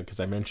guess,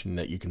 because I mentioned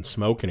that you can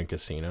smoke in a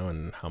casino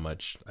and how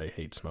much I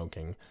hate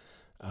smoking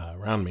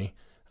around me.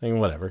 I mean,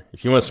 whatever.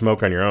 If you want to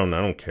smoke on your own, I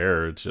don't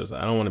care. It's just,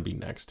 I don't want to be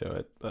next to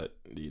it. But,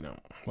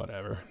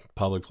 whatever.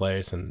 Public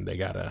place, and they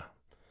got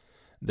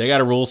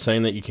a rule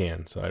saying that you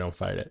can, so I don't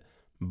fight it.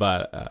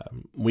 But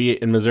we,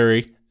 in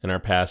Missouri, in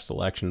our past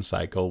election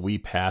cycle, we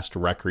passed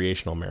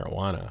recreational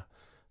marijuana.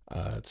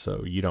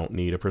 So you don't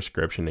need a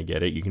prescription to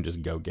get it. You can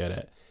just go get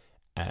it.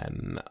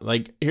 And,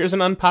 here's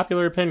an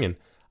unpopular opinion.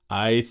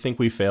 I think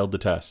we failed the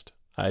test.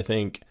 I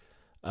think,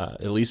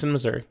 at least in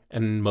Missouri,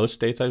 and most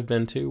states I've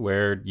been to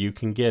where you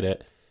can get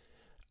it,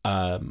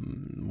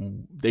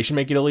 they should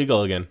make it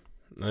illegal again.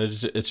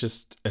 It's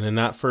just, and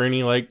not for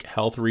any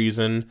health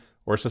reason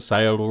or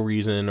societal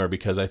reason or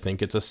because I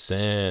think it's a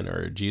sin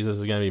or Jesus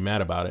is going to be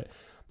mad about it,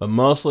 but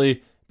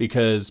mostly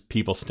because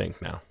people stink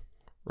now,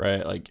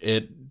 right?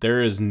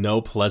 There is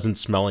no pleasant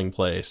smelling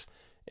place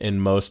in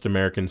most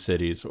American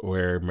cities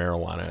where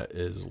marijuana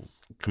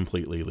is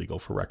completely legal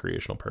for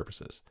recreational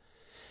purposes.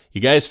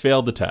 You guys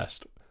failed the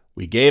test.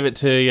 We gave it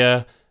to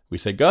you. We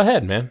said, go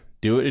ahead, man.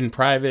 Do it in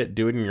private.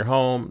 Do it in your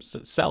home.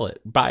 Sell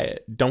it. Buy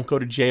it. Don't go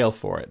to jail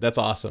for it. That's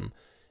awesome.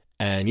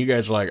 And you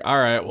guys are like, all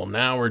right, well,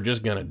 now we're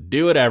just going to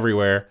do it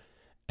everywhere.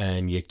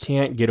 And you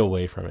can't get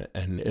away from it.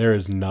 And there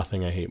is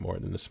nothing I hate more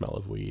than the smell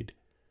of weed.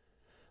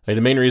 The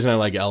main reason I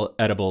like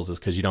edibles is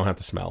because you don't have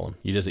to smell them.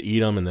 You just eat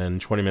them, and then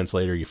 20 minutes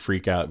later, you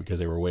freak out because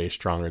they were way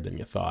stronger than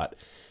you thought.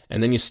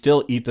 And then you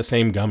still eat the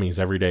same gummies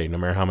every day, no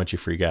matter how much you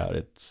freak out.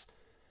 It's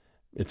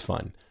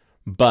fun.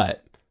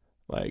 But,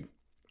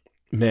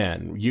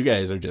 man, you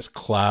guys are just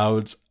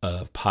clouds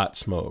of pot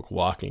smoke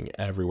walking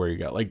everywhere you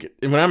go.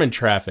 When I'm in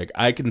traffic,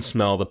 I can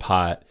smell the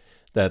pot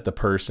that the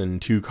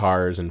person 2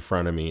 cars in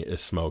front of me is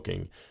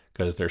smoking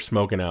because they're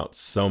smoking out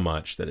so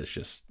much that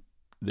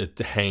it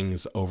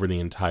hangs over the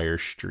entire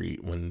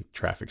street when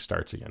traffic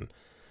starts again,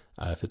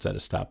 if it's at a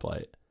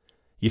stoplight.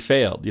 You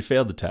failed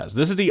the test.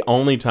 This is the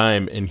only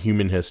time in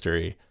human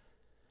history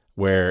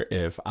where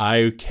if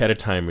I had a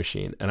time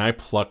machine and I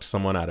plucked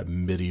someone out of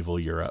medieval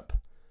Europe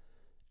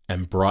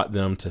and brought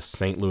them to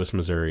St. Louis,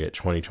 Missouri at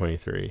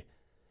 2023,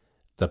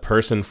 the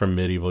person from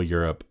medieval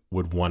Europe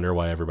would wonder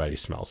why everybody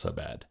smells so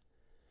bad.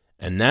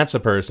 And that's a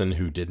person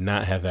who did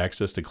not have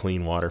access to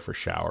clean water for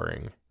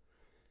showering.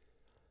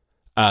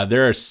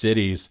 There are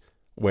cities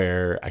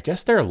where I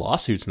guess there are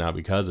lawsuits now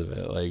because of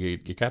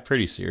it. It got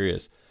pretty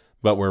serious,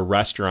 but where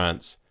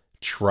restaurants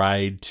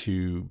tried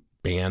to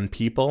ban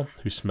people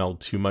who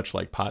smelled too much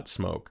like pot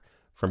smoke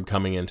from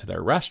coming into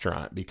their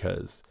restaurant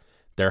because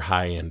they're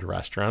high-end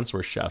restaurants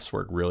where chefs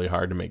work really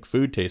hard to make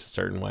food taste a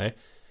certain way.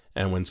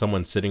 And when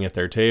someone's sitting at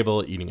their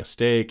table eating a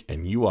steak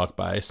and you walk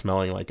by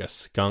smelling like a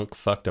skunk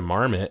fucked a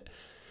marmot,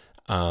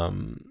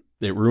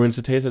 it ruins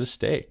the taste of the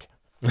steak.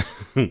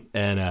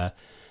 And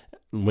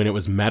when it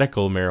was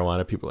medical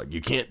marijuana, people were like,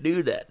 you can't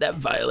do that. That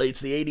violates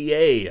the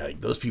ADA.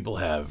 Those people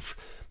have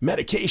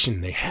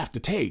medication they have to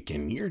take,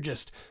 and you're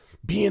just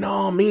being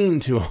all mean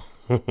to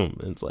them.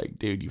 It's like,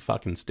 dude, you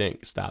fucking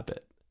stink. Stop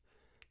it.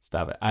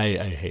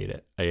 I hate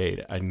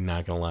it. I'm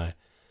not going to lie.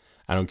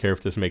 I don't care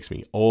if this makes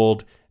me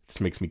old.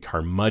 This makes me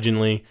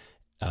curmudgeonly.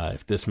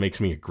 If this makes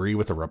me agree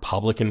with a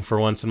Republican for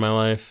once in my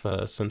life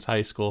since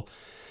high school.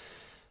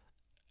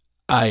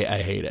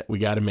 I hate it. We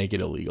got to make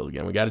it illegal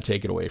again. We got to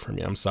take it away from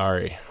you. I'm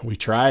sorry. We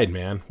tried,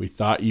 man. We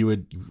thought you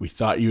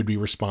would be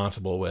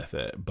responsible with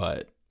it,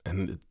 but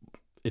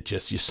it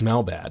just, you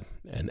smell bad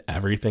and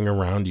everything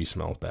around you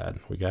smells bad.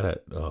 We got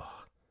to,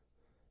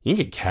 you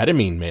can get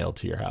ketamine mailed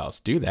to your house.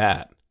 Do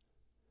that.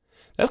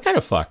 That's kind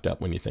of fucked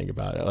up when you think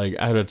about it. Like,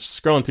 I was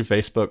scrolling through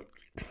Facebook.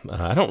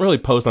 I don't really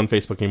post on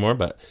Facebook anymore,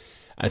 but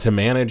to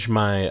manage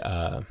my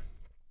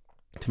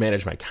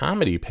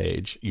comedy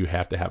page, you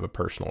have to have a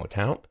personal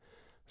account.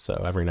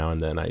 So every now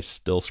and then I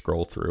still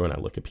scroll through and I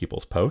look at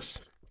people's posts.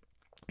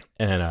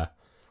 And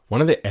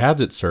one of the ads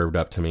it served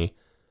up to me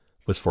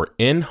was for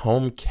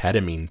in-home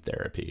ketamine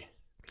therapy.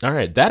 All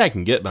right, that I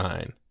can get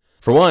behind.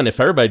 For one, if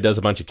everybody does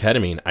a bunch of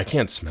ketamine, I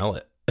can't smell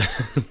it.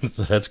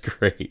 So that's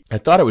great. I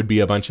thought it would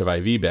be a bunch of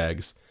IV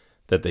bags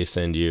that they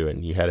send you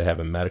and you had to have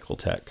a medical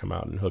tech come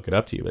out and hook it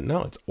up to you. But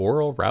no, it's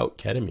oral route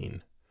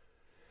ketamine.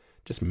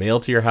 Just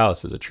mailed to your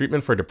house as a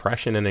treatment for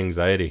depression and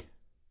anxiety.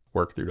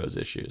 Work through those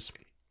issues.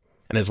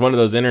 And it's one of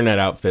those internet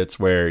outfits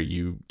where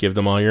you give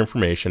them all your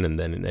information and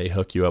then they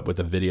hook you up with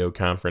a video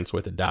conference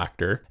with a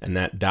doctor. And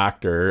that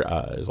doctor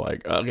is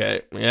like,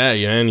 okay, yeah,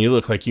 man, you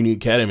look like you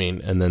need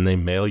ketamine. And then they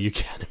mail you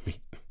ketamine.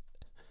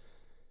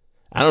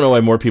 I don't know why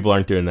more people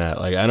aren't doing that.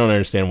 Like, I don't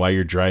understand why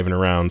you're driving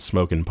around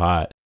smoking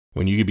pot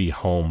when you could be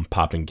home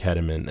popping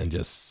ketamine and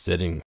just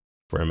sitting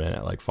for a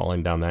minute, like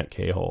falling down that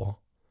K-hole,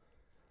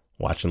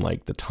 watching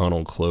like the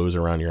tunnel close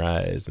around your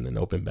eyes and then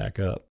open back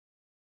up.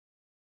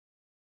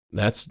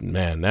 That's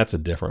a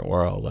different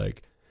world.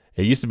 Like,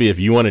 it used to be if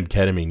you wanted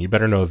ketamine, you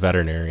better know a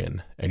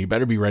veterinarian and you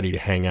better be ready to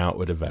hang out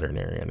with a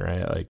veterinarian,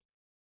 right? Like,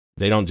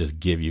 they don't just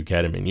give you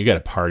ketamine. You got to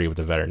party with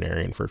a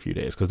veterinarian for a few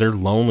days because they're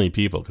lonely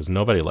people because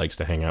nobody likes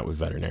to hang out with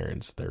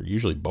veterinarians. They're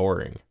usually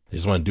boring. They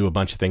just want to do a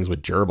bunch of things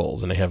with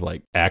gerbils and they have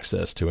like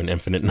access to an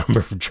infinite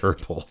number of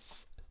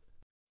gerbils.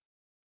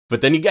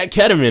 But then you got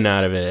ketamine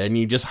out of it and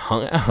you just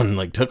hung out and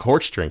like took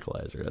horse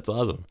tranquilizer. That's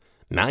awesome.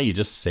 Now you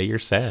just say you're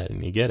sad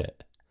and you get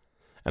it.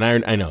 And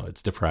I know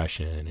it's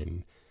depression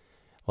and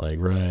like,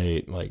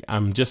 right. Like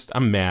I'm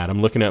mad.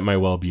 I'm looking at my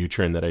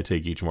Wellbutrin that I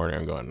take each morning.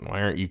 I'm going,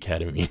 why aren't you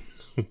ketamine?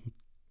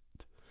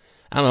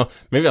 I don't know.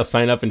 Maybe I'll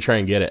sign up and try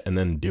and get it and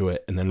then do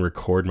it and then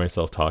record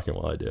myself talking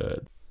while I do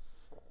it.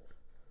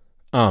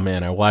 Oh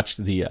man, I watched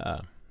the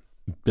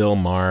Bill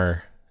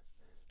Maher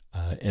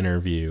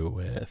interview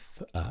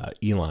with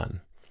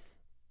Elon.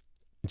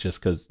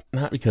 Just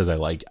not because I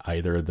like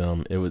either of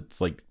them. It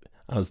was like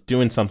I was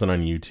doing something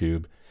on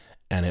YouTube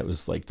and it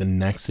was like the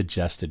next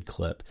suggested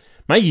clip.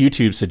 My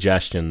YouTube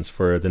suggestions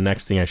for the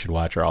next thing I should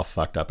watch are all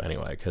fucked up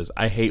anyway because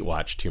I hate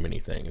watch too many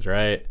things,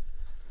 right?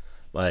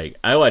 Like,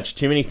 I watch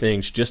too many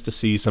things just to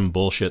see some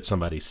bullshit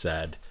somebody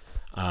said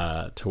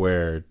to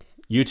where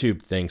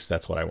YouTube thinks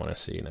that's what I want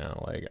to see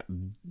now. Like,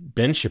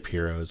 Ben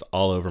Shapiro is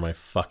all over my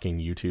fucking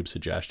YouTube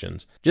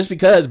suggestions. Just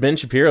because Ben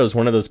Shapiro is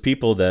one of those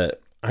people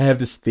that I have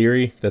this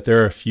theory that there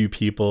are a few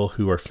people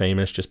who are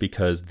famous just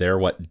because they're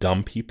what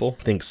dumb people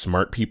think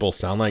smart people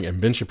sound like.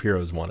 And Ben Shapiro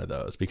is one of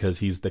those because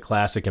he's the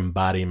classic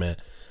embodiment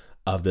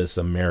of this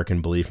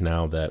American belief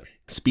now that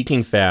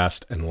speaking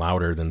fast and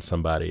louder than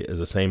somebody is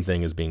the same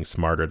thing as being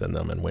smarter than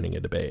them and winning a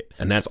debate.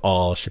 And that's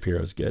all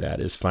Shapiro's good at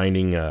is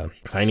finding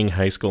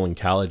high school and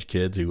college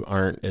kids who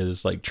aren't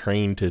as like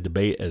trained to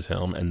debate as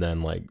him and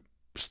then like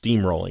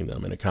steamrolling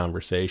them in a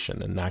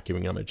conversation and not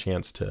giving them a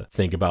chance to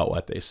think about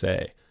what they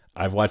say.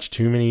 I've watched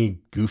too many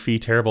goofy,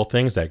 terrible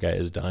things that guy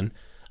has done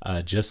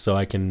just so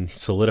I can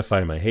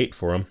solidify my hate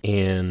for him.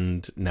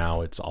 And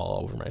now it's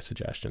all over my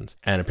suggestions.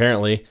 And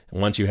apparently,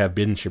 once you have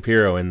Ben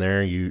Shapiro in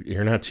there,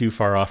 you're not too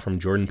far off from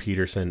Jordan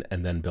Peterson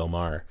and then Bill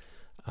Maher.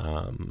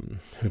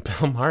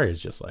 Bill Maher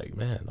is just like,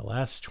 man, the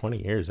last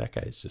 20 years, that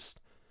guy's just,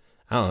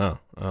 I don't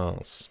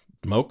know,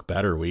 smoke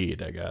better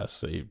weed, I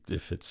guess,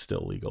 if it's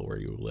still legal where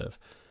you live.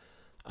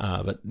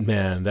 But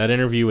man, that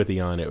interview with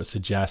Elon, it was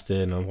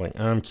suggested, and I was like,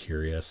 I'm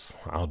curious.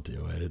 I'll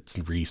do it. It's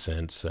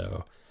recent,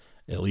 so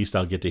at least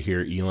I'll get to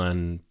hear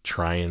Elon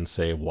try and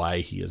say why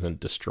he isn't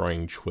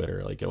destroying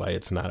Twitter, like why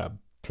it's not a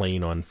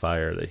plane on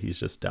fire that he's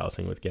just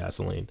dousing with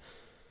gasoline.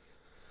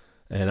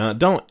 And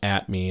don't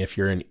at me if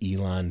you're an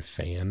Elon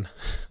fan.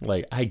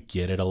 Like, I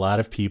get it. A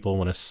lot of people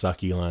want to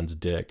suck Elon's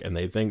dick, and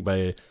they think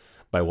by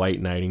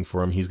white knighting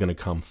for him, he's going to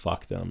come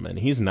fuck them. And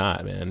he's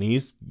not, man.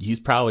 He's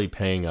probably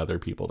paying other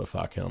people to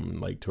fuck him,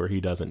 like to where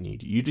he doesn't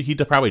need you. He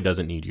probably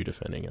doesn't need you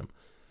defending him.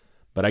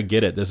 But I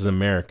get it. This is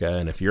America,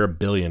 and if you're a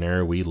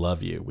billionaire, we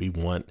love you. We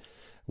want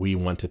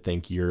to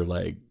think you're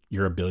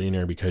a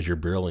billionaire because you're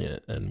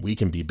brilliant, and we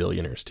can be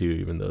billionaires too,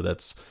 even though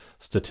that's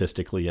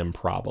statistically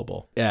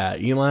improbable. Yeah,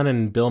 Elon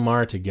and Bill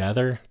Maher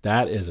together,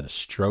 that is a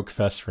stroke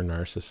fest for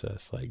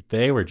narcissists. Like,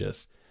 they were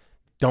just,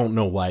 don't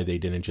know why they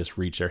didn't just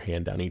reach their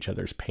hand down each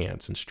other's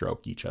pants and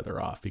stroke each other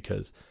off,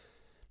 because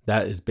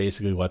That is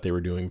basically what they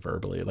were doing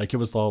verbally. Like, it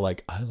was all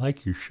like, I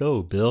like your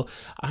show, Bill.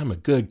 I'm a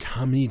good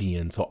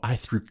comedian, so I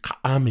threw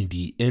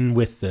comedy in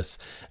with this,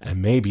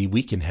 and maybe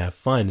we can have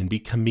fun and be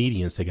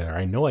comedians together.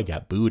 I know I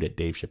got booed at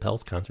Dave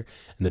Chappelle's concert,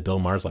 and then Bill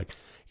Maher's like,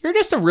 you're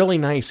just a really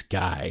nice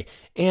guy,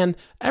 and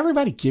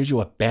everybody gives you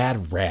a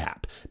bad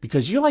rap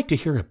because you like to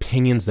hear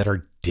opinions that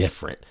are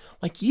different.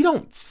 Like, you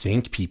don't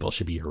think people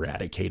should be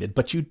eradicated,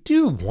 but you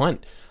do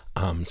want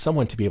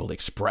someone to be able to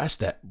express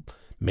that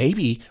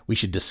maybe we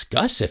should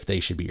discuss if they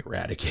should be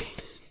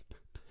eradicated.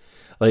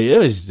 Like, it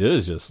was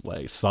just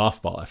like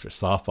softball after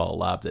softball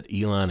lobbed at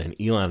Elon, and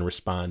Elon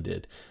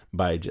responded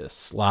by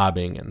just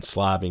slobbing,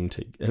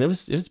 and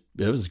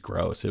it was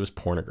gross. It was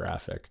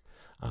pornographic.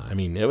 I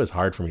mean, it was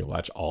hard for me to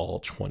watch all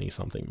 20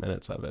 something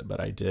minutes of it, but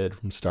I did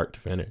from start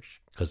to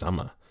finish because I'm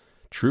a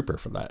trooper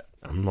for that.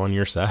 I'm on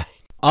your side.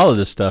 All of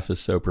this stuff is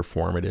so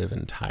performative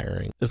and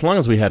tiring. As long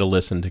as we had to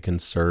listen to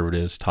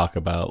conservatives talk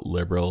about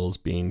liberals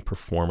being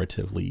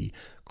performatively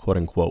quote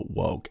unquote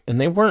woke,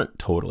 and they weren't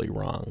totally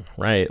wrong,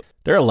 right?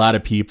 There are a lot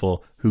of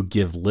people who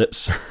give lip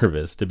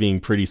service to being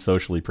pretty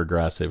socially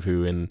progressive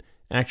who in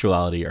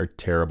actuality are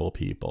terrible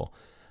people,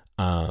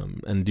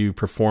 and do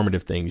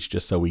performative things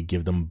just so we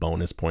give them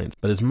bonus points.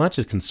 But as much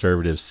as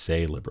conservatives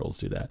say liberals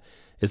do that,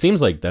 it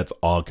seems like that's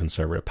all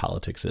conservative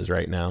politics is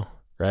right now,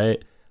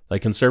 right?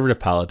 Like, conservative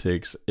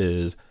politics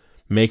is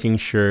making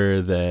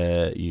sure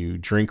that you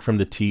drink from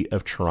the teat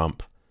of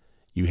Trump,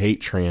 you hate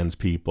trans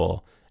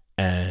people,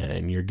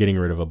 and you're getting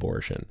rid of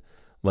abortion.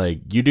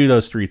 Like, you do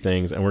those three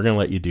things, and we're going to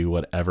let you do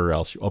whatever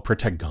else.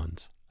 Protect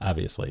guns,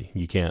 obviously.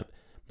 You can't.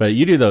 But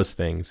you do those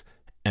things,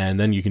 and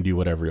then you can do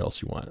whatever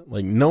else you want.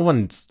 Like, no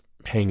one's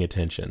paying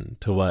attention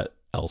to what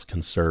else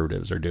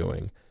conservatives are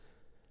doing.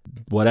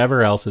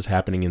 Whatever else is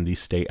happening in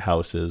these state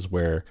houses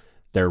where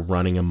they're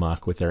running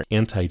amok with their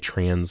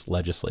anti-trans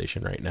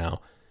legislation right now,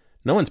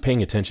 no one's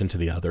paying attention to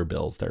the other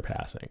bills they're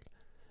passing.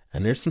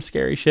 And there's some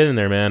scary shit in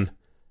there, man.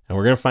 And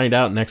we're going to find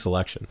out next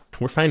election.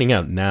 We're finding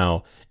out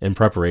now in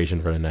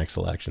preparation for the next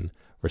election,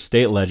 where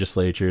state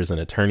legislatures and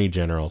attorney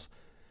generals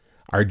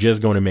are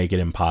just going to make it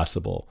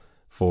impossible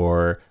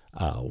for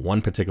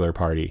one particular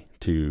party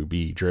to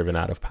be driven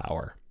out of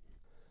power.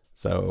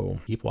 So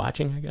keep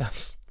watching, I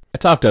guess. I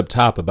talked up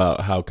top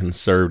about how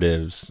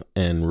conservatives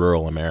in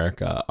rural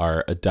America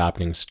are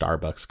adopting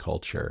Starbucks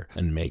culture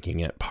and making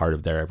it part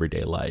of their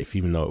everyday life,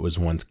 even though it was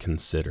once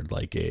considered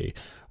like a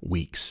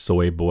weak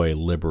soy boy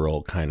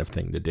liberal kind of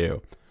thing to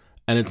do.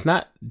 And it's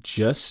not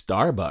just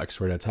Starbucks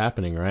where that's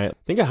happening, right?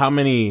 Think of how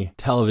many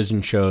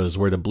television shows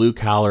where the blue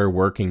collar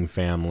working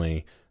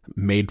family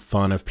made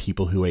fun of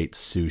people who ate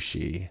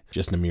sushi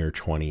just a mere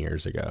 20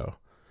 years ago.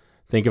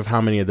 Think of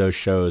how many of those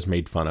shows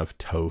made fun of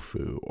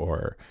tofu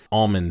or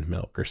almond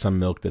milk or some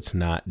milk that's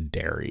not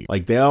dairy.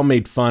 Like, they all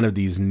made fun of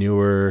these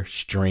newer,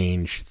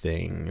 strange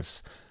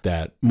things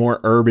that more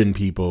urban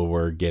people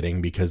were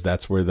getting because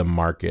that's where the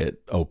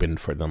market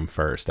opened for them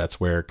first. That's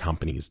where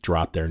companies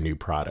drop their new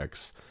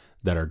products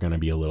that are going to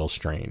be a little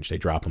strange. They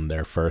drop them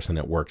there first, and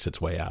it works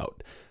its way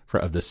out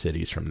of the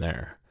cities from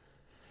there.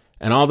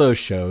 And all those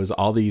shows,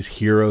 all these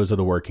heroes of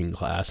the working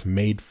class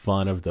made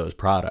fun of those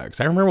products.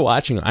 I remember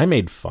I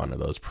made fun of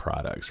those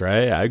products,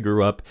 right? I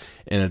grew up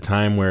in a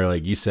time where,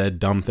 like, you said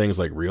dumb things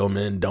like real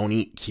men don't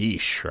eat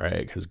quiche,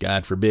 right? Because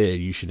God forbid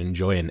you should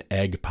enjoy an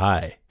egg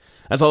pie.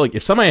 That's all. Like,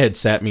 if somebody had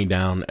sat me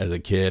down as a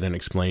kid and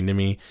explained to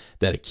me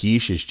that a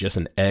quiche is just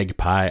an egg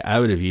pie, I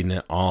would have eaten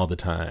it all the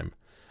time.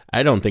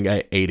 I don't think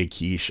I ate a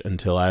quiche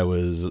until I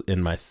was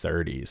in my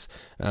 30s.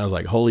 And I was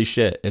like, holy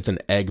shit, it's an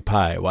egg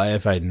pie. Why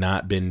have I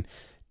not been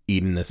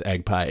eating this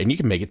egg pie? And you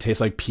can make it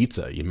taste like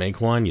pizza. You make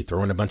one, you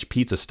throw in a bunch of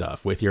pizza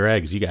stuff with your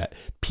eggs. You got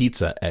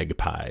pizza egg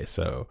pie.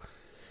 So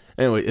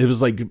anyway, it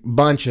was like a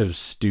bunch of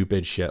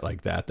stupid shit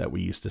like that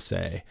we used to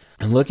say.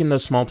 And look in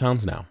those small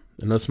towns now.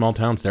 In those small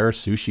towns, there are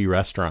sushi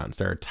restaurants,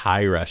 there are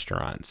Thai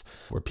restaurants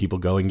where people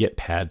go and get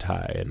pad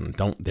Thai and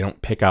they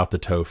don't pick out the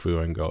tofu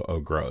and go, oh,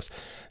 gross.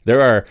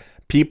 There are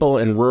people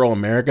in rural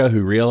America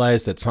who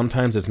realize that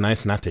sometimes it's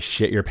nice not to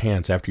shit your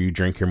pants after you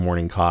drink your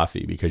morning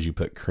coffee because you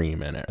put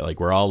cream in it. Like,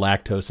 we're all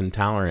lactose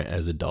intolerant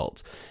as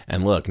adults.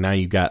 And look, now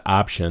you've got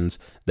options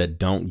that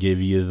don't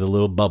give you the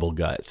little bubble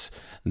guts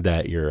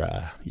that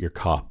your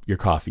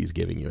coffee is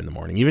giving you in the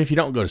morning. Even if you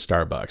don't go to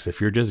Starbucks,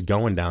 if you're just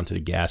going down to the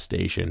gas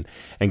station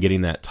and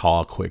getting that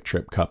tall Quick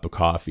Trip cup of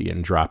coffee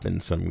and dropping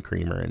some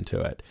creamer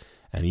into it,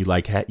 and you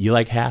like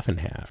half and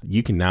half,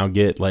 you can now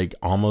get like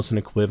almost an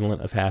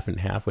equivalent of half and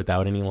half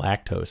without any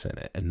lactose in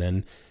it, and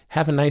then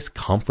have a nice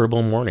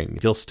comfortable morning.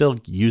 You'll still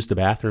use the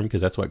bathroom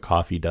because that's what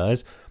coffee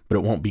does, but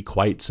it won't be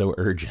quite so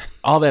urgent.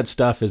 All that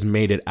stuff has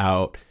made it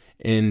out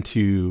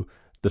into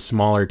the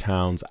smaller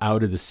towns,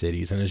 out of the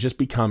cities, and has just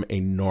become a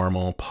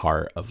normal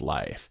part of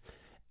life.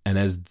 And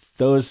as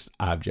those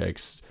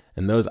objects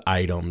and those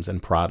items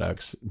and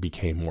products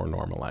became more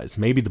normalized,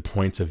 maybe the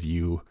points of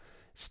view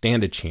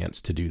stand a chance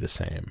to do the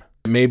same.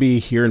 Maybe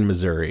here in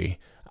Missouri,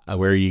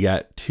 where you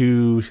got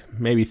 2,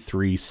 maybe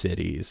 3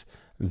 cities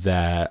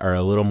that are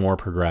a little more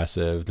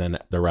progressive than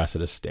the rest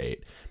of the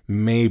state,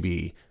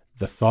 maybe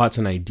the thoughts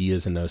and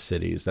ideas in those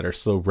cities that are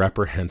so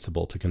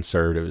reprehensible to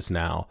conservatives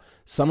now,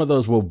 some of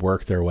those will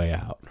work their way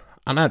out.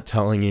 I'm not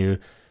telling you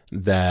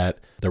that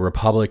the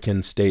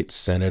Republican state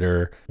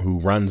senator who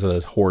runs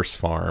a horse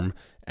farm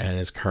and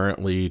is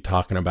currently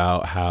talking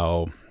about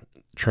how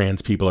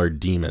trans people are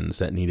demons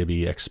that need to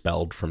be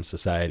expelled from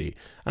society.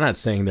 I'm not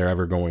saying they're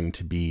ever going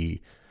to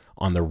be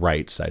on the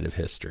right side of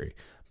history,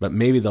 but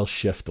maybe they'll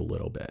shift a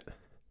little bit.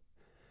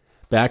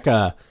 Back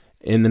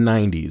in the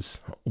 90s,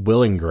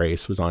 Will and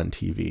Grace was on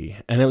TV,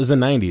 and it was the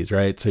 90s,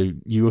 right? So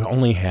you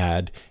only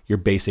had your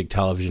basic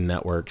television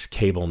networks,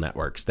 cable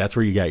networks. That's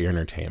where you got your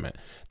entertainment.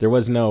 There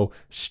was no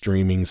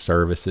streaming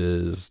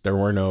services. There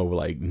were no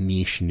like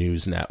niche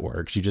news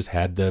networks. You just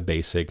had the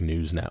basic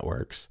news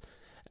networks,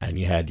 and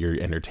you had your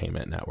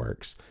entertainment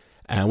networks.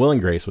 And Will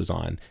and Grace was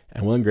on,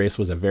 and Will and Grace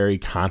was a very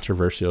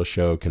controversial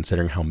show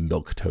considering how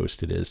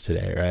milquetoast it is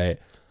today, right?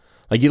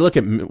 Like, you look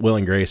at Will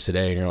and Grace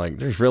today and you're like,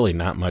 there's really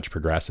not much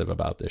progressive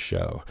about this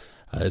show.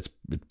 It's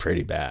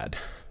pretty bad.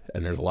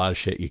 And there's a lot of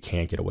shit you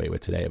can't get away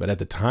with today. But at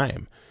the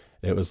time,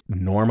 it was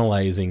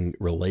normalizing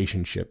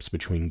relationships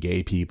between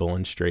gay people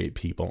and straight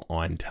people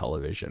on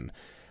television.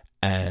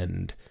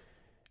 And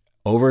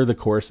over the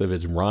course of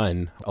its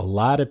run, a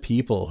lot of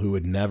people who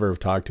would never have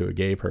talked to a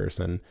gay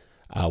person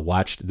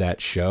watched that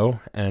show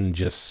and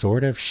just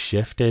sort of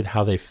shifted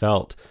how they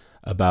felt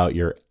about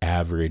your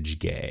average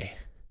gay.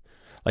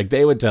 Like,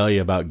 they would tell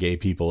you about gay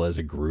people as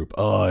a group.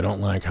 Oh, I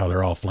don't like how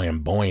they're all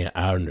flamboyant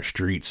out in the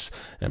streets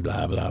and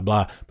blah, blah,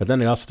 blah. But then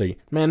they also say,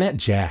 man, that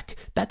Jack,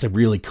 that's a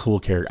really cool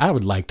character. I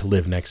would like to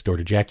live next door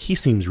to Jack. He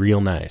seems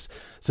real nice.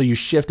 So you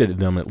shifted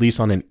them at least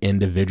on an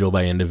individual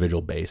by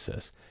individual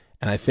basis.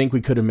 And I think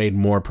we could have made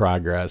more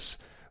progress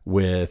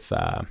with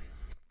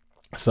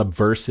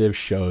subversive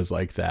shows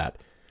like that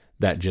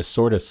just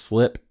sort of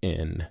slip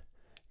in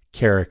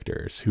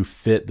characters who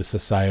fit the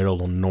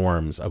societal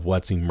norms of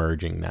what's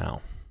emerging now.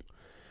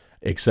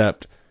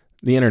 Except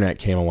the internet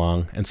came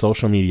along and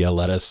social media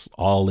let us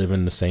all live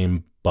in the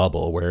same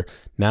bubble where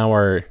now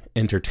our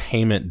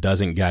entertainment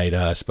doesn't guide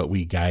us, but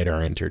we guide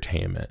our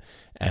entertainment.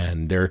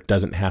 And there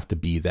doesn't have to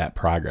be that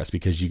progress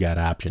because you got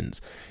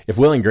options. If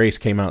Will and Grace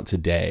came out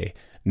today,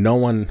 no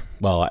one,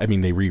 well, I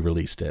mean, they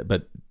re-released it,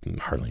 but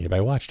hardly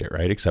anybody watched it,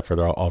 right? Except for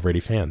they're already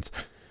fans.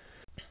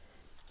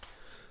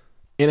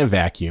 In a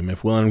vacuum,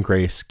 if Will and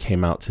Grace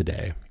came out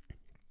today,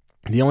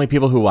 the only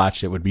people who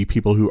watched it would be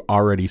people who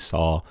already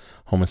saw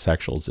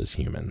homosexuals as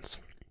humans.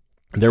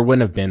 There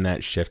wouldn't have been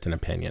that shift in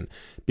opinion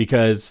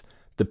because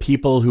the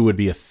people who would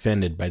be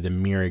offended by the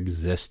mere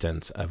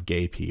existence of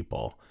gay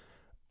people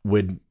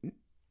would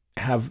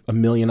have a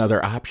million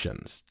other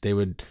options. They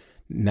would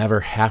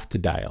never have to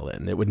dial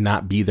in. It would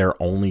not be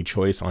their only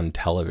choice on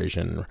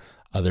television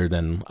other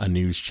than a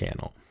news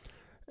channel.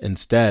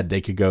 Instead,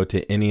 they could go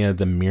to any of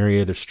the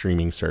myriad of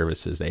streaming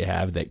services they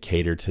have that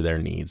cater to their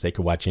needs. They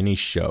could watch any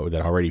show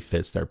that already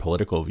fits their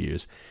political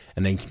views,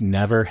 and they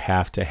never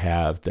have to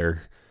have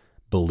their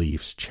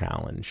beliefs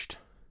challenged.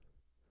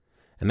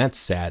 And that's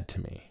sad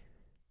to me.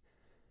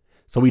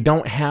 So we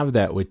don't have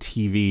that with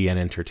TV and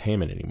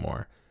entertainment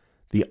anymore.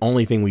 The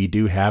only thing we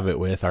do have it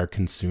with are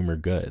consumer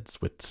goods,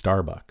 with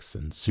Starbucks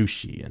and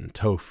sushi and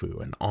tofu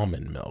and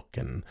almond milk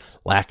and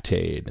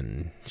Lactaid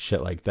and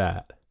shit like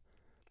that.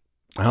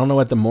 I don't know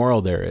what the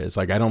moral there is.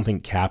 Like, I don't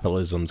think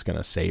capitalism's going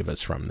to save us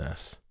from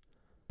this.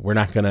 We're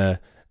not going to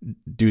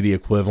do the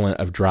equivalent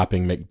of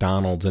dropping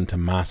McDonald's into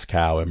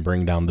Moscow and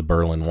bring down the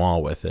Berlin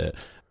Wall with it.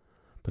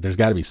 But there's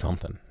got to be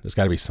something. There's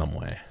got to be some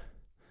way.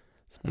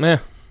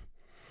 That's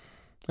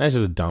just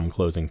a dumb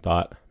closing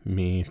thought.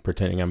 Me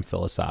pretending I'm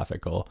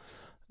philosophical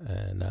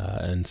and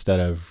instead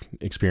of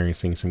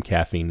experiencing some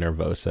caffeine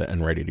nervosa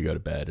and ready to go to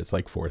bed. It's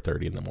like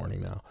 4:30 in the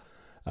morning now.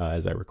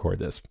 As I record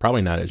this.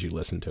 Probably not as you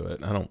listen to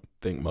it. I don't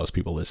think most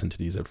people listen to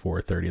these at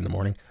 4:30 in the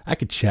morning. I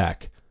could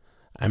check.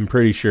 I'm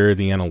pretty sure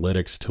the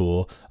analytics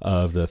tool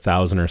of the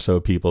 1,000 or so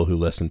people who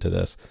listen to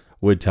this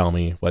would tell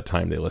me what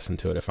time they listen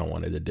to it if I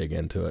wanted to dig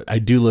into it. I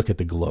do look at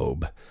the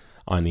globe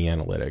on the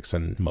analytics,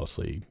 and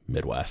mostly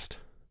Midwest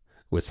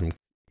with some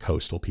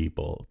coastal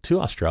people,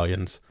 2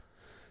 Australians,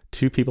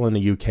 2 people in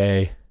the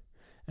UK,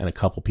 and a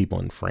couple people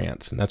in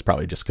France. And that's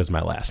probably just because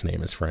my last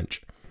name is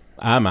French.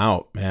 I'm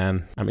out,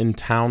 man. I'm in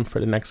town for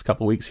the next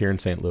couple weeks here in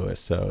St. Louis,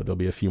 so there'll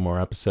be a few more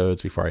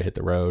episodes before I hit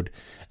the road,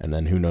 and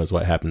then who knows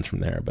what happens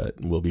from there,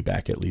 but we'll be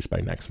back at least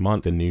by next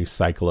month. The new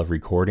cycle of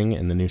recording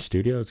in the new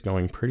studio is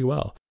going pretty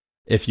well.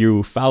 If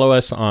you follow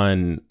us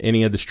on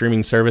any of the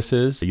streaming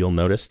services, you'll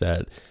notice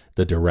that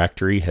the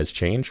directory has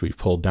changed. We've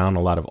pulled down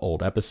a lot of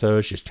old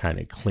episodes, just trying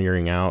to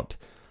clearing out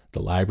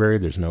the library.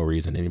 There's no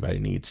reason anybody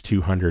needs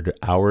 200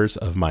 hours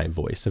of my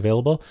voice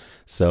available.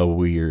 So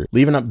we're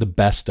leaving up the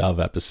best of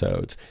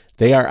episodes.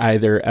 They are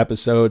either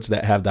episodes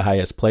that have the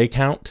highest play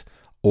count,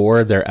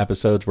 or they're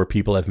episodes where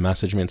people have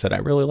messaged me and said, I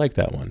really like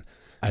that one.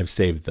 I've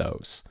saved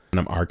those and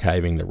I'm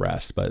archiving the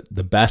rest. But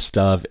the best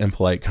of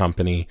Impolite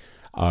Company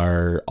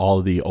are all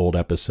of the old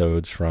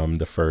episodes from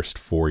the first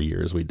 4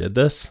 years we did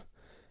this.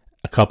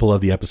 a couple of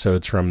the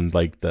episodes from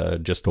like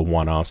just the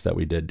one-offs that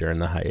we did during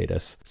the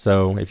hiatus.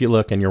 So if you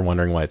look and you're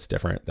wondering why it's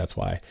different, that's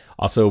why.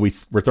 Also,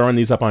 we're throwing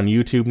these up on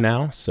YouTube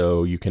now,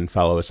 so you can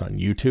follow us on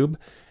YouTube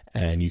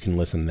and you can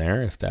listen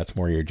there if that's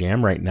more your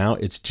jam. Right now,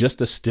 it's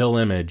just a still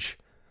image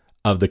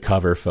of the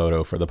cover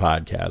photo for the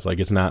podcast. Like,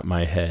 it's not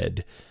my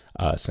head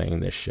saying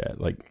this shit.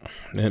 Like,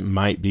 it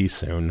might be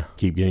soon.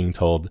 Keep getting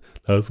told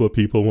that's what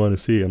people want to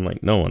see. I'm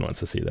like, no one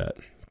wants to see that.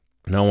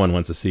 No one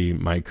wants to see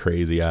my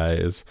crazy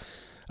eyes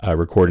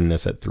recording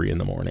this at 3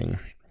 a.m.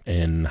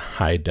 in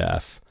high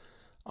def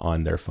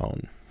on their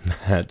phone.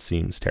 That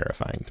seems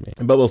terrifying to me,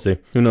 but we'll see.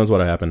 Who knows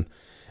what'll happen.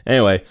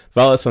 Anyway,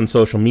 follow us on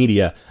social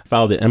media.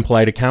 Follow the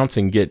Impolite accounts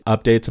and get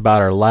updates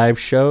about our live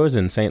shows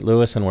in St.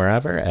 Louis and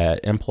wherever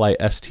at Impolite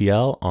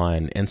STL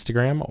on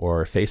Instagram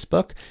or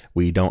Facebook.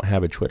 We don't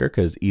have a Twitter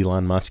because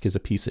Elon Musk is a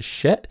piece of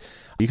shit.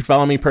 You can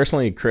follow me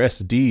personally, Chris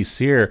D.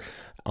 Sear,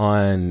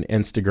 on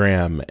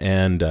Instagram,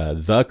 and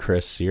The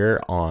Chris Sear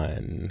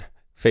on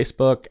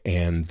Facebook,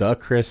 and The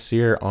Chris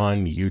Sear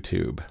on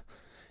YouTube.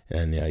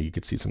 And yeah, you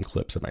could see some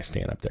clips of my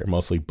stand-up there,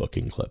 mostly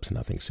booking clips,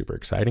 nothing super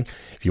exciting.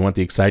 If you want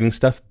the exciting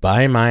stuff,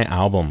 buy my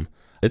album.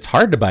 It's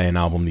hard to buy an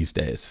album these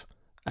days.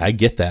 I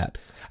get that.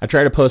 I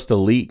try to post a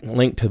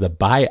link to the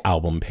buy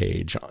album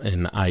page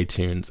in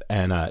iTunes,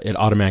 and it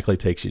automatically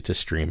takes you to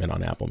stream it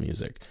on Apple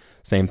Music.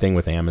 Same thing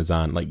with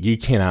Amazon. Like, you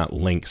cannot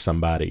link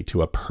somebody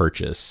to a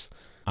purchase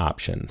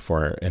option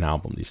for an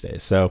album these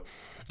days. So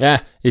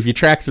yeah, if you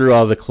track through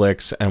all the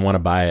clicks and want to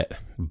buy it,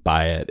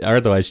 buy it. Or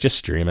otherwise, just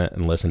stream it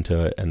and listen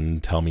to it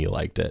and tell me you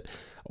liked it.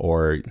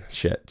 Or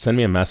shit, send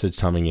me a message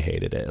telling me you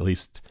hated it. At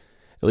least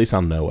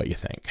I'll know what you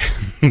think.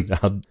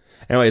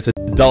 Anyway, it's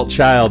adult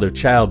child or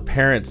child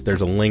parents.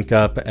 There's a link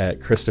up at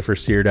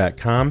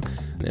ChristopherSear.com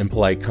and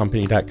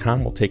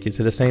ImpoliteCompany.com will take you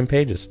to the same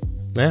pages.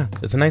 Yeah,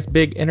 it's a nice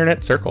big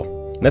internet circle.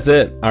 That's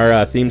it.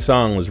 Our theme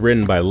song was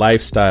written by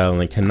Lifestyle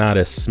and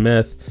Kanata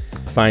Smith.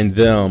 Find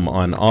them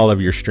on all of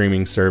your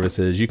streaming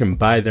services. You can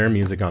buy their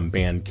music on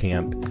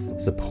Bandcamp.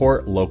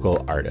 Support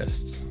local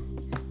artists.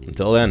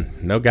 Until then,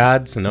 no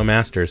gods, no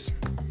masters.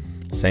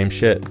 Same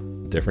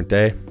shit, different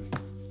day,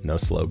 no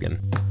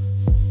slogan.